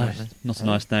nice. No, apparently. not a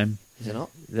nice name. Is it not?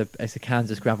 It's a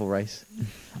Kansas gravel race. And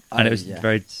Oh, it was yeah.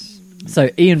 very. So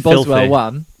Ian Boswell Filthy.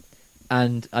 won,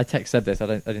 and I said this. I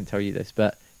didn't tell you this,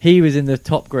 but he was in the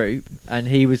top group, and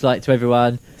he was like to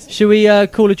everyone, "Should we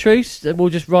call a truce? We'll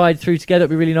just ride through together.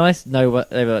 It'll be really nice." No,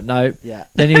 they were like, "No." Yeah.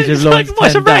 Then he was with It's Lawrence like,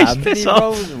 what's a Ten race? Dam, Piss He off.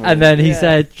 rolls them all. and then he Yeah.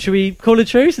 said, "Should we call a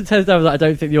truce?" And Ten Dam was like, "I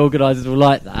don't think the organisers will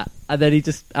like that." And then he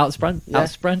just Yeah.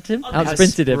 outsprinted him.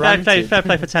 Outsprint. Fair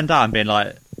play for Tendam being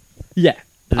like. Yeah,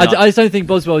 I just don't think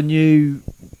Boswell knew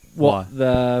what Why?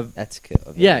 the. Etiquette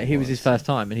of it Yeah, he was his first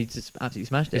time, and he just absolutely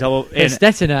smashed it. He's like, well, But Ian-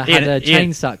 Stettiner had a Ian-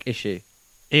 chain suck issue.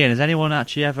 Ian, has anyone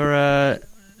actually ever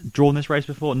drawn this race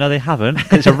before? No, they haven't.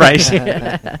 It's a race.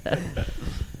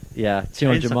 Yeah, Chain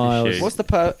 200 suck miles. issue.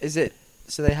 What's is it?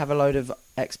 So they have a load of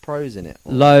ex-pros in it?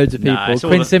 Or- Loads of people. Nah, it's all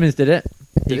Quinn the- Simmons did it.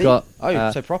 Did He he? got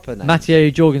so proper names. Matteo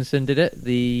Jorgensen did it.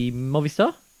 The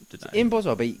Movistar. Ian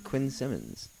Boswell beat Quinn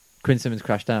Simmons. Quinn Simmons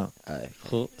crashed out.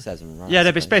 Oh, says him right. Yeah, no,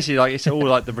 but I it's suppose. basically like it's all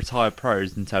like the retired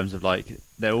pros in terms of like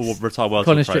they're all retired world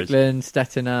Colin Tour pros. Strickland,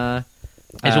 Stettiner.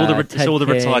 It's all the Ted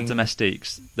retired King.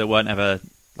 domestiques that weren't ever.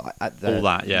 Like, at all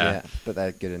that, yeah. But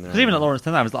they're good in their Because even own at way. Lawrence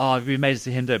Tendam, I was like, oh, it'd be amazing to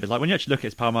see him do it. But like when you actually look at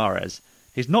his Palmares,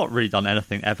 he's not really done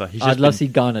anything ever. He's just I'd love to been,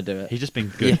 see Garner do it. He's just been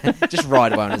good. Yeah, just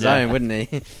ride away on his Yeah. own, wouldn't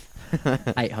he?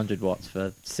 800 watts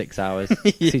for 6 hours.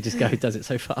 Yeah. He just does it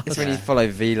so fast. It's when you follow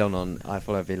Velon on. I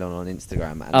follow Velon on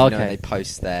Instagram, and Oh, you know, okay. they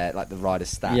post their like the rider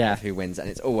stat Yeah. of who wins, and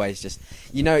it's always just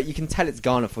you can tell it's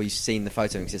Garner before you've seen the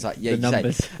photo because it's like The you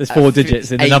numbers. say, There's 4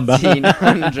 digits in the number.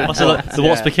 1800 Also, like, the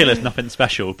watts yeah. per kilo is nothing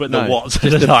special, but the No, watts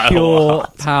Just is the like, pure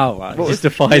what? power. What Just was-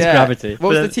 defies yeah. gravity. What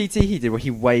was But- the TT he did where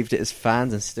he waved at his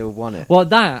fans and still won it? Well,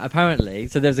 that apparently.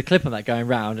 So there was a clip on that going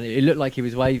round, and it looked like he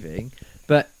was waving,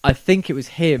 but I think it was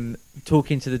him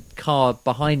talking to the car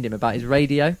behind him about his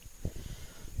radio.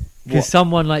 Because What?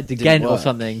 someone like Didn't DeGent or work.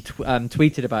 something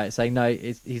tweeted about it, saying no,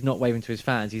 he's not waving to his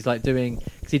fans. He's like doing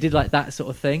because he did like that sort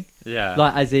of thing, Yeah.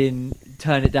 like as in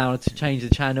turn it down to change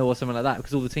the channel or something like that.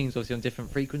 Because all the teams obviously on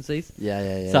different frequencies.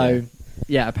 Yeah. So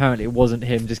apparently it wasn't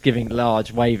him just giving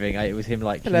large waving. It was him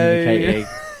like Hello. communicating.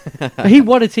 He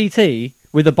won a TT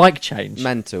with a bike change.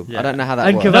 Mental. Yeah. I don't know how that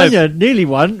And works. Cavagna nearly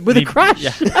won with a crash.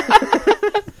 Yeah.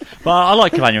 But I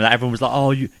like Cavagna that everyone was like,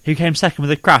 "Oh, he came second with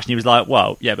a crash," and he was like,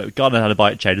 "Well, yeah, but Garner had a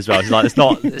bike change as well." He's like, "It's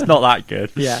not that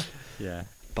good." Yeah. Yeah.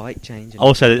 Bike change.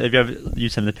 Also, have you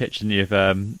sent the picture, didn't you,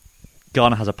 of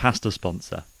Garner has a pasta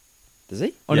sponsor? Does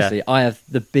he? Honestly, I have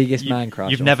the biggest man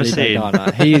crush. You've on never Felipe seen-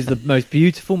 Garner. He is the most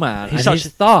beautiful man. He's and such-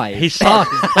 his thighs. he's Fuck,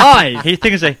 such- his thighs. He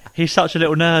thinks he's such a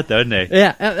little nerd, though, isn't he?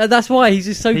 Yeah, that's why he's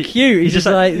just so He- cute. He's he's just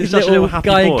just like he's this such a little little happy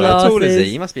guy in boy. glasses. How tall is he?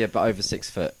 He must be about over 6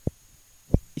 foot.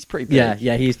 He's pretty big.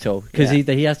 Yeah, he's tall because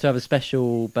Yeah. he has to have a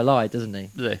special belay, doesn't he?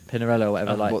 Does he? Pinarello or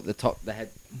whatever. like, What the head?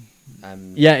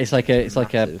 yeah, it's like a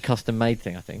massive. custom made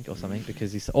thing, I think, or something.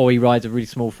 Because he rides a really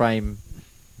small frame,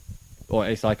 or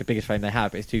it's like the biggest frame they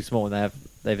have, but it's too small, and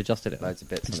they've adjusted it. Loads of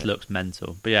bits. He just on it. looks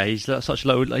mental. But yeah, he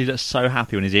looks so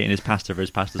happy when he's eating his pasta for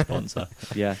his pasta sponsor.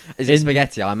 Yeah, Is it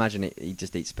spaghetti? I imagine he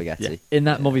just eats spaghetti. Yeah. in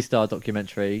that Movistar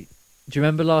documentary. Do you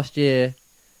remember last year?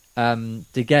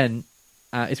 De Gent,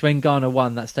 it's when Garner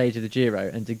won that stage of the Giro,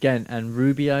 and De Gent and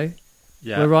Rubio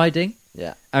Yeah. were riding,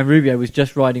 Yeah. and Rubio was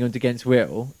just riding on De Gent's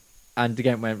wheel, and De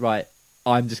Gent went, right,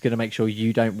 I'm just going to make sure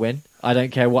you don't win. I don't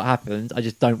care what happens. I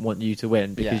just don't want you to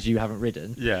win because you haven't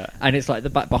ridden. Yeah. And it's like the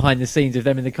back behind the scenes of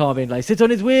them in the car being like, sit on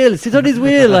his wheel,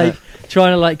 like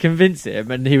trying to like convince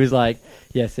him. And he was like,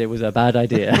 yes, it was a bad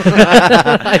idea.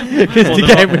 Because Well, the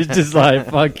the game ri- was just like,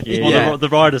 fuck you. Well, Yeah. the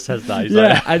rider says that. He's Yeah,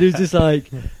 like, and he was just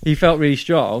like, he felt really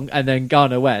strong, and then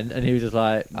Garner went, and he was just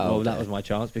like, Oh, well, that no. was my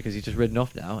chance because he's just ridden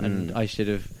off now, and I should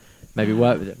have maybe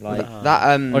worked with him. Like, That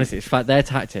honestly, it's their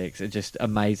tactics are just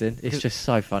amazing. It's just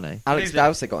so funny. Alex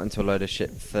Dowsett got into a load of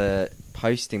shit for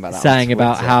posting about that. Saying on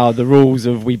about Twitter. how the rules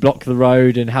of we block the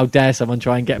road and how dare someone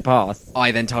try and get past.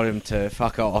 I then told him to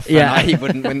fuck off. Yeah. And he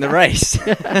wouldn't win the race.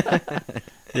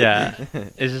 yeah.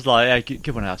 It's just like, yeah,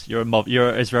 good one, Alex. You're a mob.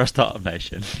 Is there a startup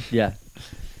nation? Yeah,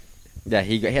 Yeah,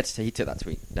 he took that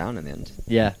tweet down in the end.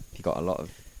 yeah. He got a lot of.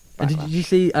 And did backlash. you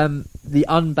see the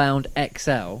Unbound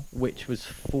XL, which was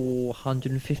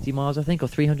 450 miles, I think, or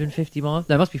 350 miles?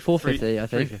 No, it must be 450, I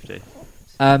think.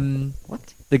 350.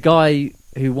 What? The guy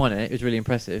who won it was really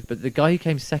impressive, but the guy who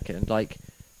came second, like,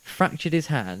 fractured his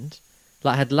hand,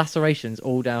 like, had lacerations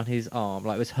all down his arm,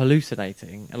 like, was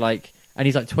hallucinating, like, and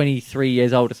he's like 23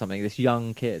 years old or something. This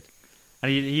young kid.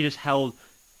 And he just held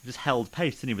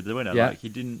pace, didn't he, with the winner? Yeah. Like he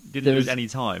didn't There lose was- any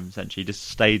time. Essentially, he just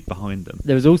stayed behind them.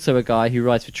 There was also a guy who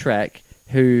rides for Trek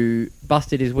who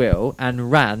busted his wheel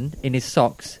and ran in his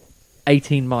socks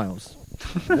 18 miles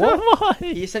What?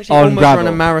 He essentially On almost gravel.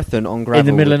 ran a marathon on gravel. in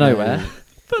the middle of with no- nowhere.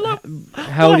 But like,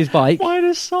 Held his bike Why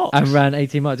his socks? and ran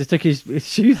 18 miles. Just took his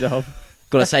shoes off.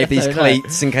 Got to save these So, no.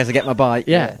 cleats in case I get my bike.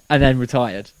 Yeah, and then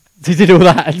retired. He did all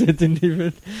that and didn't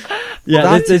even. Yeah,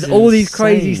 That there's is all these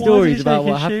crazy insane. Why did stories he about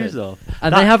take what his shoes happened. off?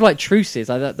 And they have like truces.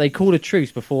 Like, they call a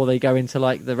truce before they go into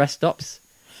like the rest stops.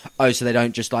 Oh, so they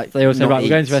don't just like. They all say, not right, we're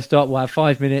going eat. to rest stop. We'll have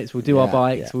 5 minutes. We'll do our Yeah,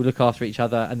 bikes. yeah. We'll look after each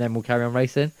other, and then we'll carry on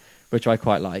racing, which I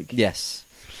quite like. Yes.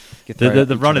 Could The- throw the each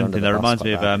other running under thing, the that bus reminds quite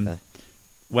me of, badly there.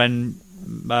 When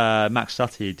Max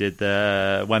Sutti did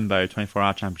the Wembo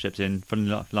 24-hour championships in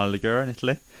La Ligura in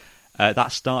Italy,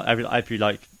 that start every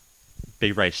like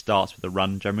big race starts with a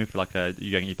run generally for like you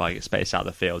getting your bike space out of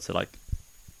the field, so like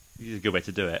it's a good way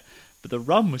to do it. But the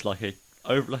run was like a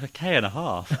K and a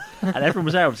half, and everyone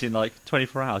was there obviously in like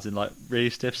 24 hours in like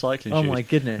really stiff cycling Oh shoes. my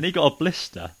goodness. And he got a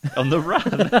blister on the run.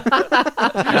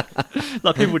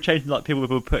 Like people were changing, like people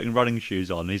were putting running shoes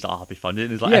on. And he's like, "Oh, it'll be fun."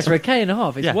 And he's like, Yeah, for a K and a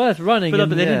half, it's Yeah. worth running. but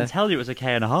and, they yeah. didn't tell you it was a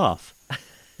K and a half.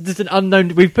 Just an unknown.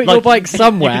 We've put your bike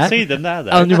somewhere. You can see them there,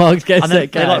 though. On your marks, get and then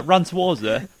set, they go. like run towards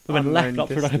it. They went left Unknown up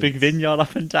through like a big distance. vineyard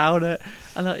up and down it.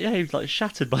 And yeah, he was like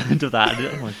shattered by the end of that.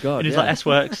 Oh my God, And he's yeah. like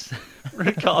S-Works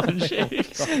carbon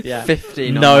shoes. Yeah.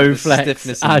 15 on No the flex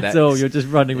stiffness at index. all. You're just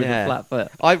running with Yeah. a flat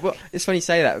foot. Well, it's funny you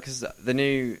say that because the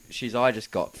new shoes I just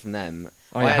got from them.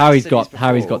 Oh, I yeah. had Harry's the got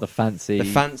cities before, the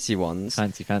fancy ones.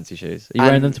 fancy shoes. Are you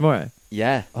wearing And- them tomorrow?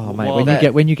 Yeah. Oh mate,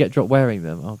 Well, when you get dropped wearing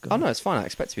them, oh god. Oh no, it's fine. I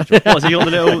expect to be dropped. What, has he got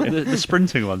the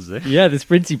sprinting ones, is he? Yeah, the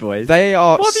sprinty boys. They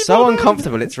are What have you so got on?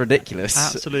 uncomfortable. It's ridiculous.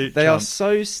 Absolute They are chump.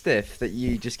 so stiff that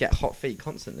you just get hot feet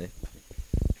constantly.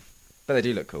 But they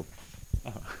do look cool.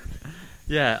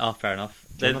 Yeah, fair enough.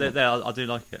 Do you want I do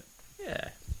like it.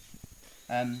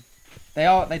 Yeah.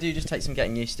 They do just take some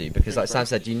getting used to because, like Sam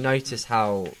said, you notice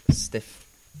how stiff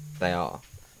they are.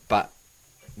 But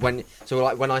when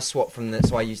I swap from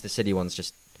so I use the city ones,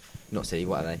 just not city.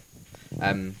 What are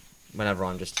they? Whenever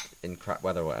I'm just in crap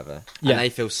weather or whatever, Yeah. and they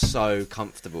feel so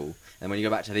comfortable. And when you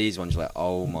go back to these ones, you're like,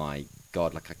 oh my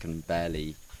god, like I can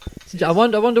barely. I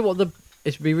wonder what the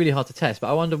it would be really hard to test. But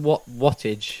I wonder what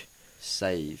wattage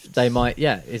saved. they might.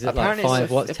 Yeah, is it Apparently like 5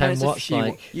 it's a- watts, 10 apparently it's a watts? few-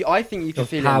 Like, I think you can of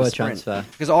feel power it in the sprint. transfer.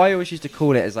 Because I always used to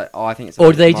call it as like, I think it's. A or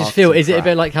big do they just feel? marketing Is it a crap.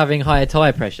 bit like having higher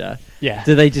tire pressure? Yeah.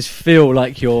 Do they just feel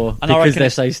like you're And I because reckon they're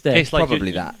it's- so stiff? it's like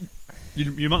Probably that.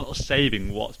 You might not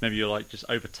saving watts. Maybe you're like just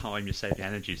over time you're saving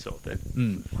energy sort of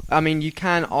thing. Mm. I mean, you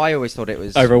can. I always thought it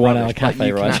was Over a 1 hour rubbish, but cafe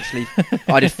you can ride. Actually,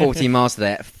 I did 14 miles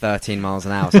today at 13 miles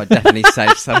an hour, so I definitely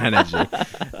saved some energy.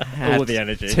 I had All the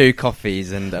energy. 2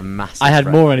 coffees and a massive. I had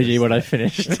more breakfast. energy when I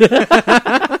finished.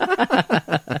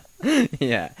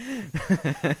 Yeah.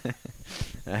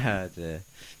 Oh, dear.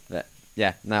 But,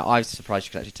 yeah. No, I was surprised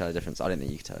you could actually tell a difference. I didn't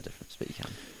think you could tell a difference, but you can.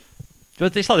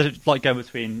 But it's like going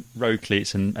between road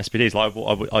cleats and SPDs.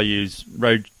 Like I use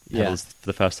road Yeah. pedals for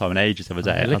the first time in ages the other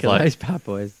day. Oh, and I look was at like, those bad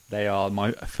boys. they are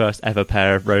my first ever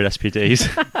pair of road SPDs.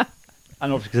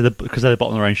 And obviously because they're the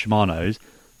bottom of their own Shimano's,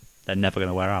 they're never going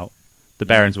to wear out. The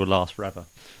bearings will last forever.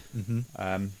 Mm-hmm.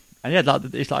 And yeah,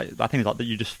 it's like I think it's like that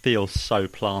you just feel so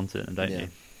planted, in them, don't Yeah. you?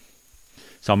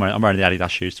 So I'm wearing the Adidas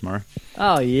shoes tomorrow,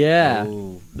 Oh yeah.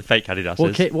 Ooh. the fake Adidas.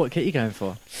 What kit are you going for?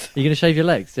 Are you going to shave your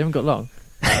legs? You haven't got long.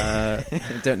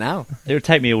 Do it now. It would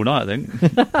take me all night, I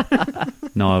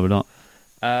think. No, I would not.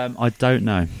 I don't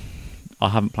know. I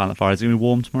haven't planned that far. Is it going to be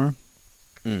warm tomorrow?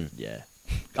 Mm. Yeah.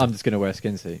 I'm just going to wear a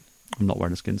skin suit. I'm not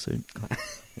wearing a skin suit.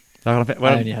 I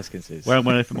only have skin suits. Where am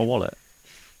I going to put my wallet?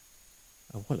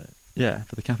 A wallet? Yeah,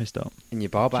 for the cafe stop. In your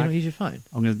bar Do you not bag. use your phone?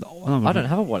 I don't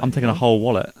have a wallet. I'm taking a whole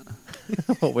wallet.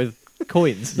 What, with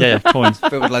coins? Yeah, coins.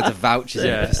 Filled with loads of vouchers in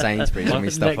Yeah. it for Sainsbury's when we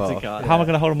stop off. Lexicard. How am I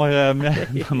going to hold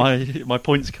on my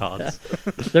points cards?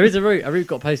 There is a route. A route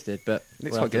got posted, but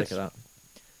Looks we'll quite have to good. look at that.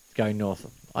 It's going north.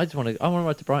 I want to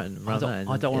ride to Brighton. I Around there don't and-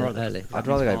 want to yeah, ride early. I'd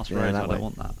rather go fast yeah, roads, that I way. don't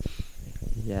want that.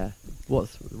 Yeah.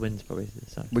 What's the wind's probably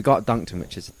the same. We got Dunkton,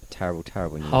 which is terrible,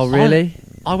 terrible news. Oh really?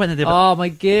 I went there the Oh, my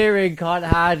gearing can't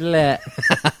handle it.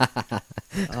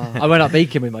 Oh, I went up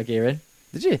Beacon with my gearing.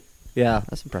 Did you? Yeah.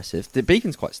 That's impressive. The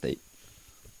beacon's quite steep.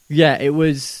 Yeah, it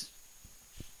was.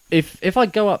 If I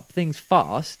go up things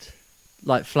fast,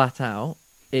 like flat out,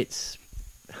 it's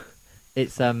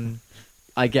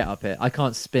I get up it. I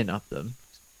can't spin up them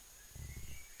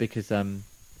because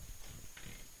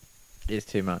it's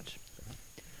too much.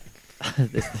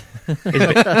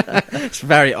 It's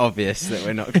very obvious that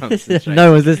we're not concentrating.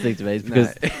 No one's listening to me. It's No.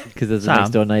 because there's a Sam? next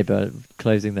door neighbour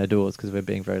closing their doors because we're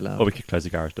being very loud. Or we could close the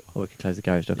garage door. Or we could close the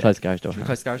garage door. Yeah. Close the garage door. Should we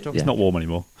close the garage door? Yeah. It's not warm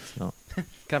anymore. It's not.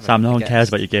 Gavin, Sam, no one guess. cares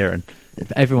about your gearing.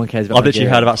 Everyone cares about. I've my literally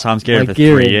gearing. heard about Sam's gearing My for 3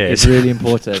 gearing years. is really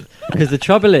important because the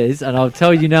trouble is, and I'll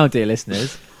tell you now, dear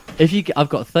listeners, I've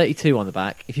got 32 on the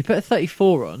back. If you put a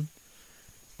 34 on,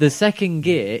 the second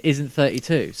gear isn't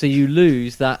 32, so you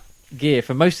lose that gear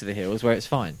for most of the hills where it's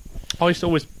fine. I used to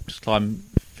always just climb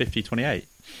 50-28.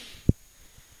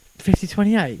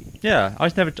 50-28. Yeah, I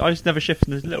just never shift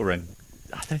in the little ring.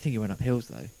 I don't think you went up hills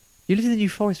though. You lived in the New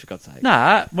Forest for God's sake.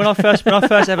 Nah, when I first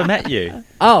ever met you,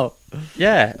 Oh,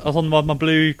 yeah, I was on my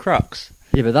blue Crux.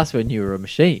 yeah, but that's when you were a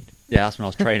machine. Yeah, that's when I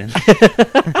was training.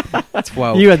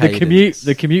 12 You had the cadence.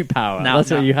 commute power.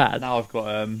 That's what you had. Now I've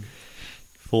got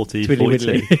 40, Twiddly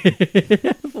 42.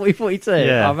 widdly. 40, 42.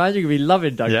 Yeah. I imagine you'd be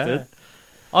loving Dunkton. Yeah.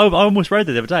 I almost rode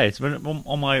it the other day. It's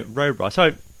on my road ride.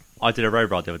 So I did a road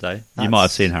ride the other day. You That's- might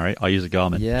have seen, Harry. I use a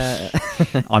Garmin. Yeah.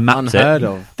 I mapped Unheard it.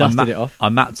 of. Dusted it off. I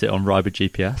mapped it on Ryber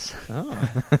GPS.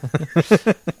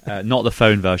 Oh. Not the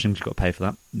phone version, 'cause you've got to pay for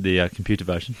that. The computer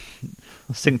version.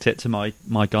 I synced it to my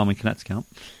Garmin Connect account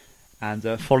and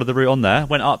followed the route on there.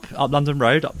 Went up London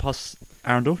Road, up past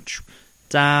Arundel,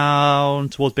 down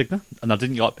towards Bignor. And I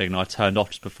didn't go up Bignor. I turned off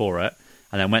just before it.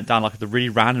 And then went down like the really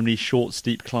randomly short,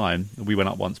 steep climb that we went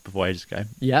up once before ages ago.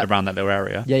 Yeah. Around that little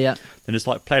area. Yeah, yeah. Then just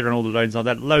like played around all the lanes.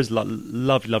 There loads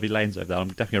of lovely lanes over there. I'm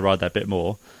definitely going to ride there a bit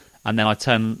more. And then I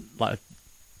turned like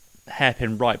a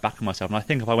hairpin right back on myself. And I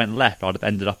think if I went left, I'd have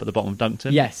ended up at the bottom of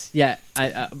Dunkton. Yes, yeah.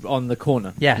 On the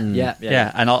corner. Yeah. Mm.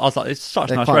 Yeah. And I was like, it's such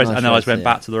They're nice quite roads. nice And then I just roads, went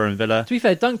yeah. back to the Roman Villa. To be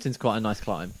fair, Dunkton's quite a nice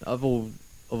climb of all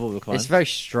the climbs. It's very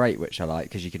straight, which I like,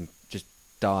 because you can just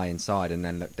die inside and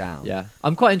then look down. Yeah,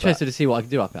 I'm quite interested to see what I can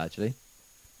do up it. Actually,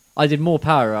 I did more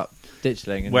power up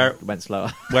Ditchling and Where- went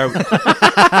slower. Where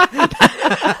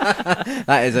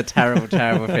That is a terrible,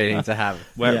 terrible feeling to have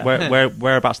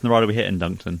whereabouts in the ride are we hitting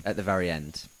Dunkton? at the very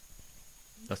end.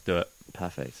 Let's do it.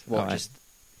 Perfect. What, All right. just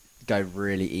go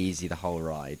really easy the whole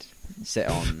ride. Sit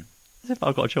on. As if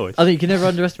I've got a choice. I think you can never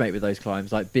underestimate with those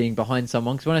climbs, like being behind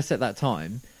someone. Because when I set that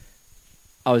time,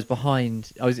 I was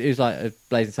behind. It was like a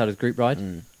Blazing Saddles group ride,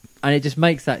 Mm. and it just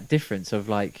makes that difference of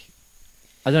like,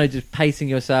 I don't know, just pacing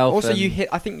yourself. Also, and- you hit.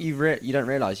 I think you don't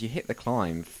realise you hit the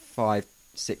climb 5,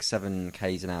 6, 7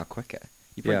 k's an hour quicker.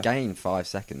 You probably Yeah. gain 5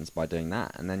 seconds by doing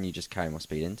that, and then you just carry more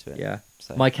speed into it. Yeah.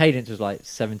 So, My cadence was like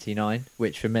 79,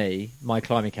 which for me, my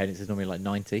climbing cadence is normally like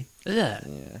 90. Yeah.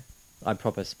 yeah. I'm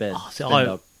proper spin. Oh, see, spin I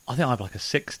dog. think I have like a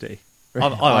 60.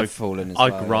 I've fallen as I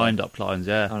well, grind up climbs,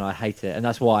 yeah. And I hate it. And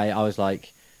that's why I was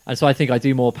like... And so I think I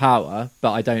do more power,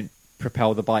 but I don't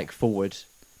propel the bike forward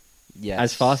Yes.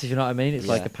 as fast, if you know what I mean. It's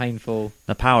like Yeah. a painful...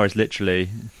 The power is literally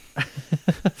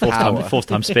Power. fourth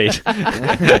time speed.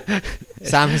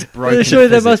 Sam's broken. Surely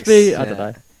there must physics, be... I yeah. don't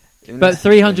know. Given But this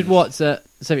 300 happens- watts at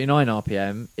 79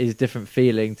 RPM is different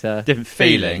feeling to... Different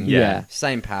feeling, yeah. Yeah.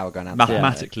 Same power going out. the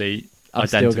Mathematically I'm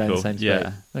identical. still going the same speed.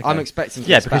 yeah. Okay. I'm expecting to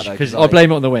Yeah, get spat, because- though, I'll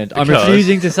blame it on the wind. I'm Because-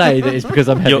 refusing to say that it's because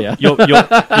I'm heavier. You're putting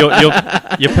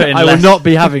I will less, not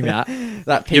be having that.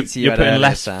 that you're, PT you you're had putting earlier,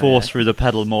 less Sam, force yeah. through the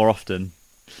pedal more often.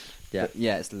 Yeah.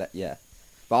 Yeah, yeah.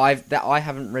 But I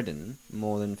haven't ridden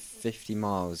more than 50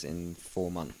 miles in 4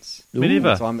 months. Me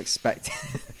neither. So I'm expecting.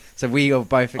 So we are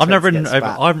both. I've never expecting ridden to get over.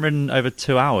 spat. I haven't ridden over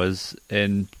 2 hours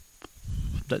in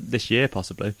this year,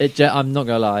 possibly. I'm not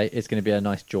going to lie, it's going to be a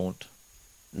nice jaunt.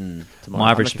 Mm. Tomorrow.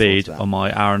 My average looking forward speed to that. on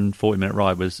my hour and 40-minute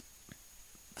ride was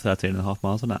 13.5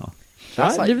 miles an hour.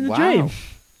 That's Right, living the wow. dream.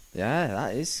 Yeah,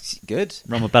 that is good.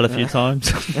 Run my bell a few times.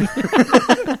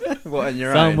 What on your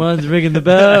own? Someone's ringing the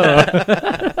bell.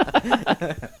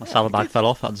 My saddlebag fell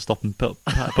off. I had to stop and put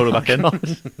it back in.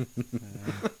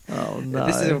 Oh no!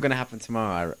 This is all going to happen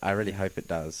tomorrow. I really hope it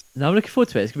does. No, I'm looking forward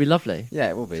to it. It's going to be lovely. Yeah,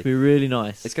 it will It's be. going to be really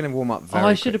nice. It's going to warm up Oh, very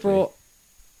I should have quickly. brought.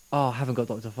 Oh, I haven't got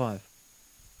Doctor 5.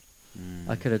 Mm.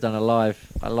 I could have done a live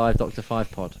Doctor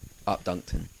 5 pod Up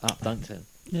Dunkton. up Dunkton.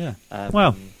 Yeah. Um,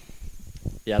 Wow.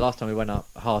 Yeah, last time we went up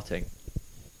Harting,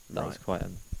 that was Right.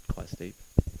 quite steep.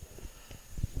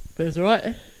 But it's all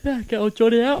right. Yeah, get old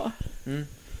Johnny out. Mm.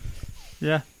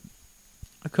 Yeah.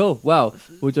 Cool. Well,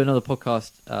 we'll do another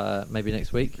podcast maybe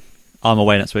next week. I'm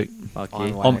away next week. Fuck I'm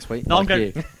you. away next week. No, I'm Fuck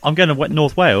going. you. I'm going to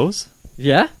North Wales.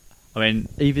 Yeah. I mean,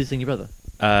 Are you visiting your brother?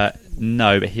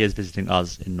 no, but he is visiting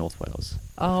us in North Wales,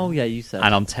 Oh yeah, you said.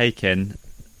 and I'm taking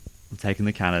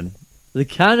the Canon. The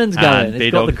cannon's going. And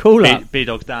It's got the cool up. B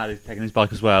Dog's dad is taking his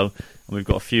bike as well, and we've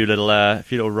got a few little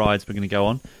rides we're going to go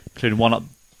on, including one up.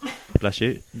 Bless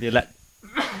you. You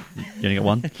only get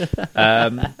one.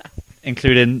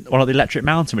 Including one up the Electric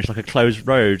Mountain, which is like a closed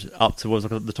road up towards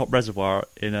like the top reservoir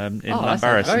in that Llanberis,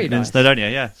 sounds very in nice.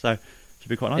 Snowdonia. Yeah, so should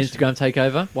be quite nice. Instagram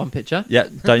takeover. One picture. Yeah,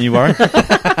 don't you worry.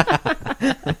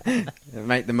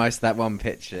 Make the most of that one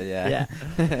picture, yeah.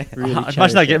 Really Imagine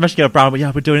that. Imagine get a brown.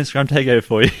 Yeah, we're doing Instagram takeover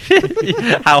for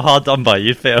you. How hard done by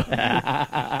you'd feel.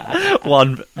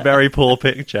 One very poor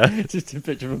picture. Just a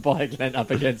picture of a bike lent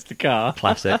up against the car.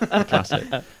 Classic.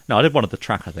 No, I did one at the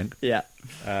track, I think, Yeah.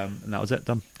 and that was it.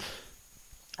 Done.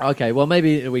 Okay, well,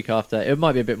 maybe a week after. It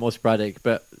might be a bit more sporadic,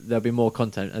 but there'll be more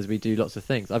content as we do lots of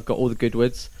things. I've got all the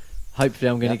Goodwoods. Hopefully,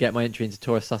 I'm going to Yeah. get my entry into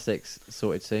Tour of Sussex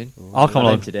sorted soon. I'll come I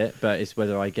along. entered it, but it's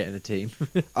whether I get in the team.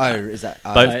 Oh, is that?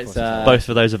 Oh, Both- of course it's, it's Both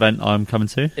of those events I'm coming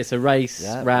to. It's a race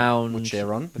yeah. round. We'll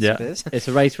cheer on. Yeah. It's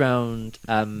a race round.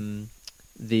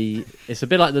 It's a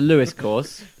bit like the Lewis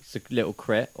course. It's a little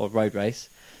crit or road race.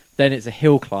 Then it's a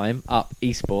hill climb up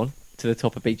Eastbourne to the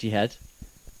top of Beachy Head,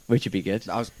 which would be good.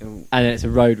 And then it's a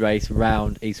road race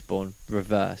round Eastbourne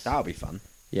reverse. That'll be fun.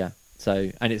 Yeah. So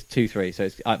and it's 2-3. So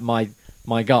it's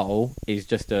my goal is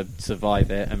just to survive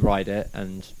it and ride it,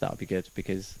 and that'll be good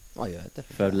because Oh yeah,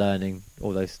 definitely. for learning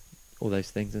all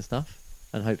those things and stuff,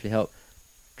 and hopefully help.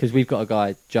 Because we've got a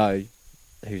guy Joe,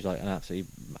 who's like an absolute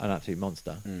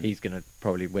monster. Mm. He's gonna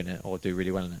probably win it or do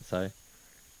really well in it. So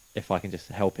if I can just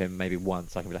help him maybe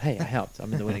once, I can be like, hey, I helped.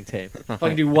 I'm in the winning team. If I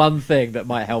can do one thing that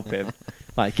might help him,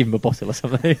 like give him a bottle or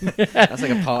something. That's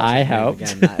like a part. I helped.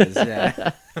 Again, that is,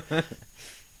 yeah.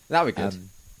 That'd be good.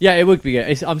 Yeah, it would be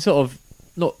good. I'm sort of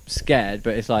not scared,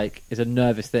 but it's a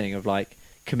nervous thing of like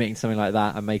committing to something like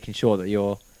that and making sure that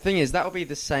you're. Thing is, that'll be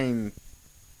the same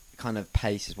kind of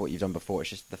pace as what you've done before. It's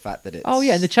just the fact that it's. Oh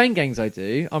yeah, and the chain gangs I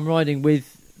do, I'm riding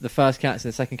with the first cats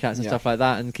and the second cats and Yeah. stuff like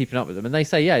that, and keeping up with them. And they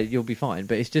say, yeah, you'll be fine.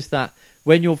 But it's just that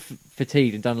when you're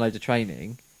fatigued and done loads of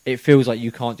training, it feels like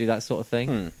you can't do that sort of thing.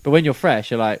 Hmm. But when you're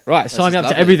fresh, you're like, right, This sign me is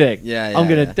up to lovely. everything. Yeah, I'm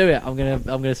gonna yeah. do it. I'm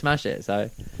gonna smash it. So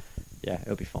yeah,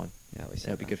 it'll be fine. Yeah,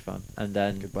 It'll be good fun. And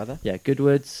then Good weather. yeah,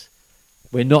 Goodwoods.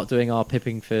 We're not doing our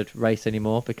Pippingford race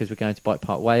anymore because we're going to Bike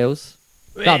Park Wales.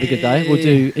 That'll be good though. We'll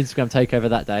do Instagram takeover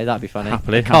that day. That'd be funny.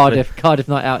 Happily. Cardiff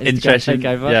night out. Instagram Interesting.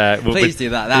 takeover. Yeah, Please do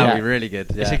that. That would Yeah. be really good.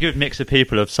 It's Yeah. a good mix of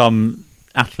people, of some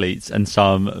athletes and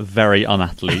some very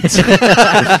unathletes.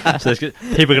 So there's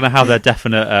people are going to have their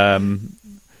definite.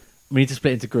 We need to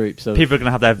split into groups. Of, People are going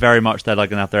to have their very much. They're like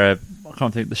going to have their kind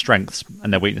can't think the strengths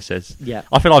and their weaknesses. Yeah.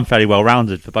 I feel I'm fairly well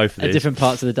rounded for both of At these. different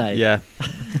parts of the day. Yeah,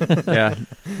 yeah.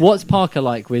 What's Parker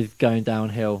like with going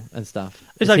downhill and stuff?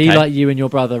 It's Is he okay. like you and your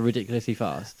brother ridiculously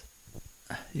fast?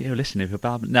 You listen, if you're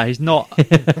bad, no, he's not.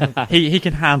 he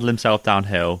can handle himself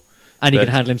downhill. And he But-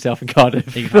 can handle himself in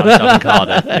Cardiff. He can handle himself in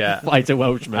Cardiff. Yeah, Fight a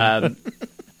Welshman.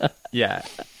 yeah.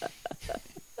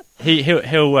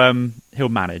 He'll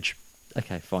manage.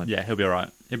 Okay, fine. Yeah, he'll be all right.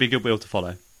 He'll be a good wheel to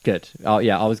follow. Good. Oh,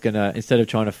 yeah, I was going to, instead of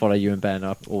trying to follow you and Ben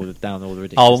up down all the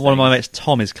ridiculous Oh, one of my things. mates,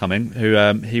 Tom, is coming.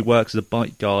 Who he works as a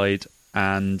bike guide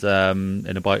and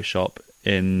in a bike shop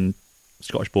in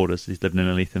Scottish Borders. He's lived in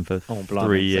Leithen for Oh, blimey,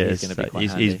 3 so he's years. gonna be quite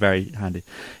he's handy. very handy.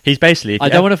 He's basically. I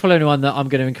don't want to follow anyone that I'm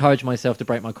going to encourage myself to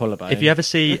break my collarbone. If you ever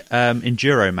see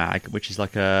Enduro Mag, which is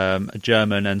like a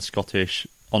German and Scottish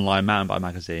online mountain bike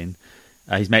magazine,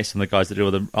 he's mates with the guys that do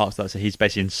all the art stuff. So he's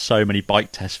basically in so many bike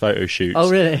test photo shoots. Oh,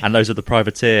 really? And those are the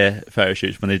privateer photo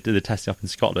shoots when they do the testing up in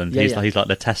Scotland. Yeah, he's yeah. Like, he's like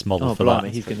the test model Oh, for blimey,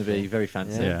 that. he's going to be very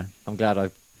fancy. Yeah. I'm glad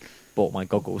I bought my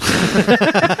goggles.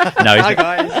 No, Hi,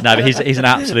 guys. no, but he's an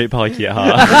absolute pikey at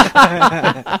heart.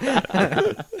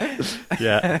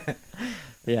 Yeah.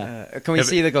 yeah. Can we Yeah,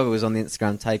 see the goggles on the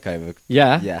Instagram takeover?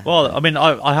 Yeah. Yeah. Well, I mean,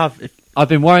 I have. I've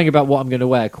been worrying about what I'm going to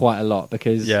wear quite a lot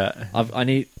because Yeah.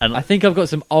 I And- think I've got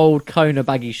some old Kona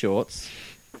baggy shorts.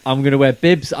 I'm going to wear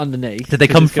bibs underneath. Did they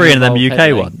 'cause come it's gonna free in them involve UK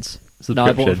pedaling. ones? No,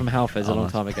 I bought them from Subscription? Halfords a Oh, long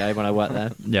nice. time ago when I worked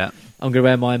there. Yeah. I'm going to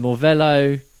wear my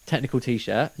Morvello technical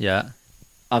t-shirt. Yeah.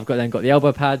 I've got the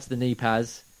elbow pads, the knee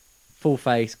pads, full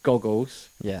face, goggles,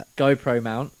 Yeah. GoPro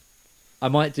mount. I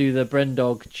might do the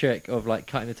Brendog trick of like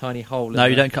cutting a tiny hole. No, in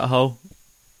you the- don't cut a hole.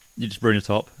 You just ruin your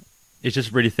top. It's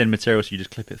just really thin material, so you just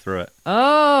clip it through it.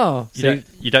 Oh,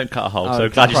 You don't cut a hole. Oh, So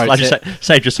glad pro you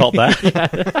saved your top there.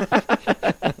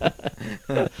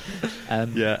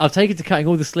 Yeah. I've taken to cutting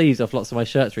all the sleeves off lots of my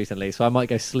shirts recently, so I might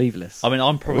go sleeveless. I mean,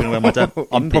 I'm probably going to wear my.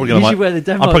 I'm You probably going should to wear the I'm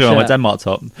Denmark probably going to wear my shirt. Denmark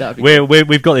top. That'd be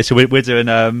We've got this. So we're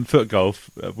doing foot golf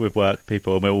with work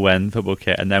people, and we're all wearing football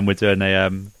kit, and then we're doing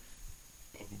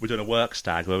a work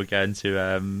stag where we're going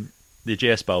to the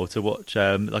GS Bowl to watch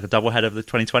like a double header of the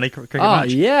 2020 cricket Oh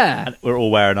match. yeah, And we're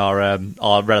all wearing our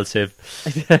relative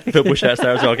football shirts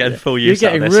there as well, getting full you're use out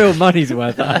getting of this. real money's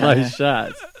worth out of those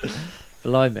shirts.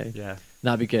 Blimey, Yeah.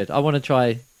 that'd be good. I want to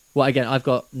try. Well, again, I've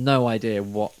got no idea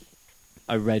what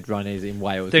a red run is in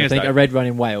Wales. Thing I is, think though- a red run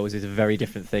in Wales is a very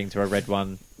different thing to a red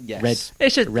run. Yes. Red.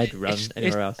 It's just Red run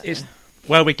anywhere else. It's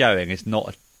where we're going. It's not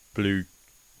a blue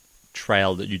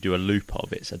trail that you do a loop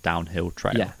of. It's a downhill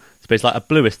trail. Yeah. But it's like a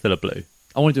blue is still a blue.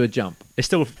 I want to do a jump. It's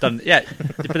still done. Yeah.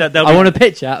 But I want a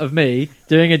picture of me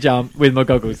doing a jump with my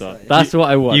goggles on. That's what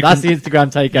I want. you That's can- the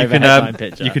Instagram takeover you can headline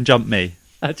picture. you can jump me.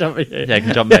 I'll jump with you. Yeah, you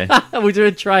can jump me. We'll do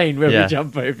a train where Yeah. we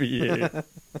jump over you.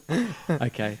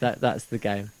 Okay, that's the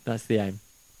game. That's the aim.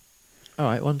 All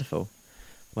right, wonderful.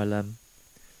 Well,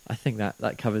 I think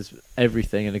that covers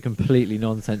everything in a completely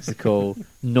nonsensical,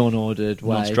 non-ordered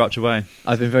way. Non-structured way.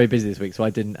 I've been very busy this week, so I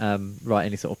didn't write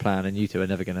any sort of plan, and you two are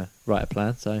never going to write a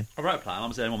plan. So I wrote a plan.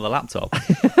 I'm the only one with a laptop.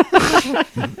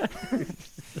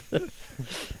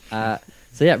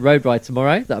 so yeah, road ride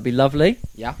tomorrow. That'll be lovely.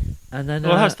 Yeah. And then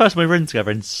Well, that's the first time we've ridden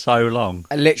together in so long.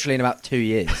 Literally in about 2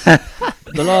 years.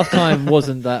 the last time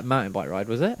wasn't that mountain bike ride,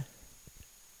 was it?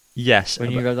 Yes.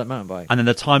 When you rode that mountain bike? And then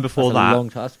the time before That's a that, long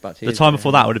time. That's about 2 the years time ago.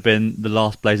 before that would have been the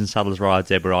last Blazing Saddles ride I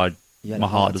did, where You had my a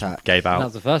heart heart just attack. gave And that out.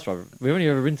 was the first ride. We've only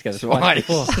ever ridden together twice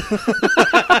Twice. before.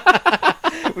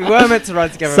 We were meant to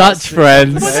ride together. Such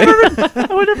friends. I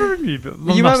would never ridden you,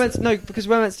 but You were meant to, no, because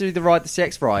we were meant to do the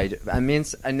CX ride,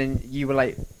 and then you were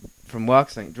late from work.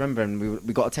 I think. Do you remember? And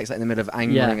we got a text like in the middle of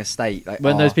Angling Yeah. Estate. Like,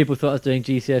 When oh, those people thought I was doing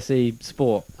GCSE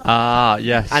sport, Ah,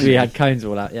 yes. and we had cones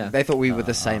all out. Yeah, they thought we were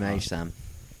the same age, Sam.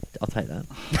 I'll take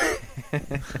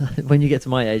that. When you get to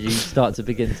my age, you start to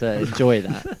begin to enjoy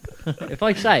that. If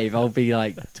I shave, I'll be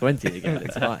like 20 again.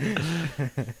 It's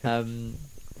fine.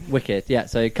 Wicked. Yeah.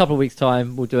 So a couple of weeks'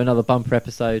 time, we'll do another bumper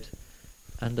episode,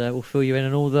 and we'll fill you in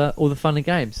on all the fun and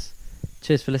games.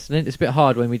 Cheers for listening. It's a bit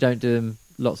hard when we don't do them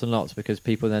lots and lots because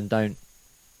people then don't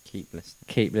keep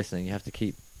listening. You have to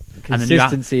keep. And the new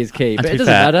app- Consistency is key, And but to it be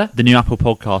doesn't fair, matter. the new Apple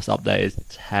Podcast update is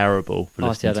terrible for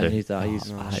Oh, see, I listening don't to. use that. I use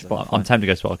Spotify. I'm tempted to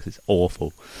go Spotify because it's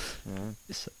awful.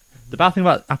 It's- the bad thing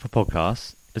about Apple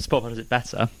Podcasts, and Spotify does it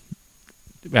better,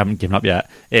 we haven't given up yet,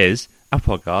 is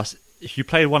Apple Podcasts, if you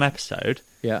play one episode,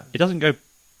 Yeah. it doesn't go,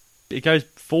 it goes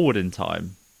forward in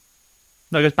time.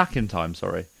 No, it goes back in time,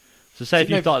 sorry. So say if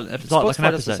you start like an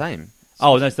Spotify does the episode. same.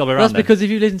 Oh, no, it's the other way That's around then. because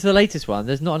if you listen to the latest one,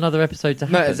 there's not another episode to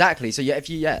happen. No, exactly. So yeah,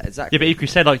 exactly. Yeah, but if you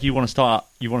said like you want to start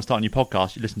a new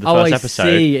podcast, you listen to the Oh, first I episode.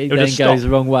 see. It it'll then just goes stop. the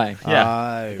wrong way.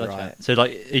 Yeah. Oh, Gotcha. right. So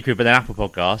like equally, but then Apple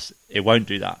Podcasts, it won't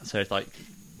do that. So it's like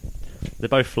They're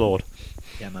both flawed.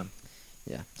 Yeah, man.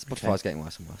 Yeah, Spotify's getting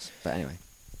worse and worse. But anyway.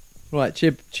 Right,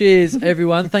 cheers,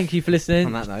 everyone. Thank you for listening.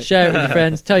 On that note. Share it with your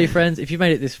friends. Tell your friends. If you've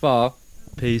made it this far,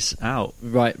 Peace out.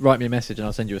 write me a message and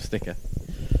I'll send you a sticker.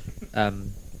 Yeah.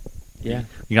 You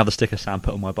can have the sticker Sam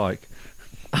put on my bike.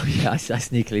 Oh, yeah, I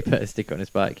sneakily put a sticker on his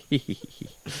bike.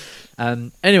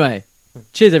 Anyway,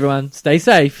 cheers, everyone. Stay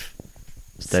safe.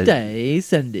 Stay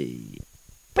Sandy.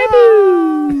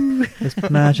 There's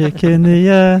magic in the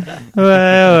air.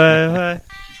 Way.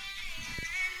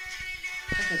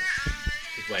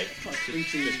 Just wait.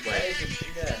 Just wait.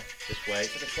 Yeah. Just wait.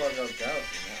 It's like a 12-year-old girl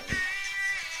doing that.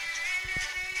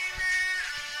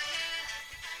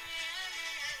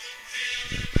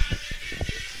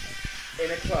 In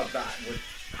a club, that would.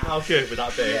 How good would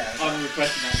that be? Yeah. I'm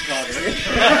requesting that card.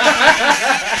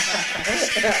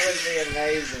 That would be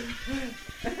amazing.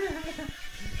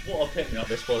 What a pick-me-up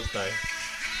this was, though.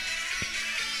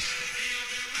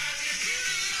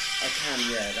 I can,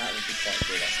 yeah, that would be quite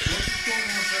good. I think. What's the score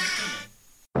now for everything?